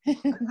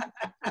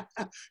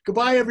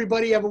 Goodbye,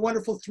 everybody. Have a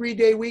wonderful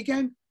 3-day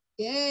weekend.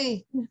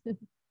 Yay.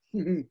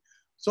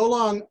 So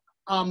long.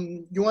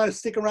 You want to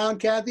stick around,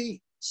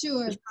 Kathy?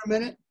 Sure. Just for a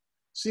minute?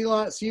 See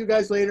you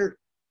guys later.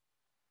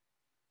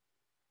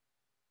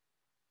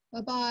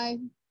 Bye-bye.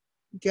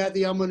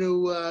 Kathy, I'm going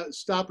to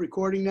stop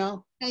recording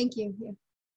now. Thank you. Yeah.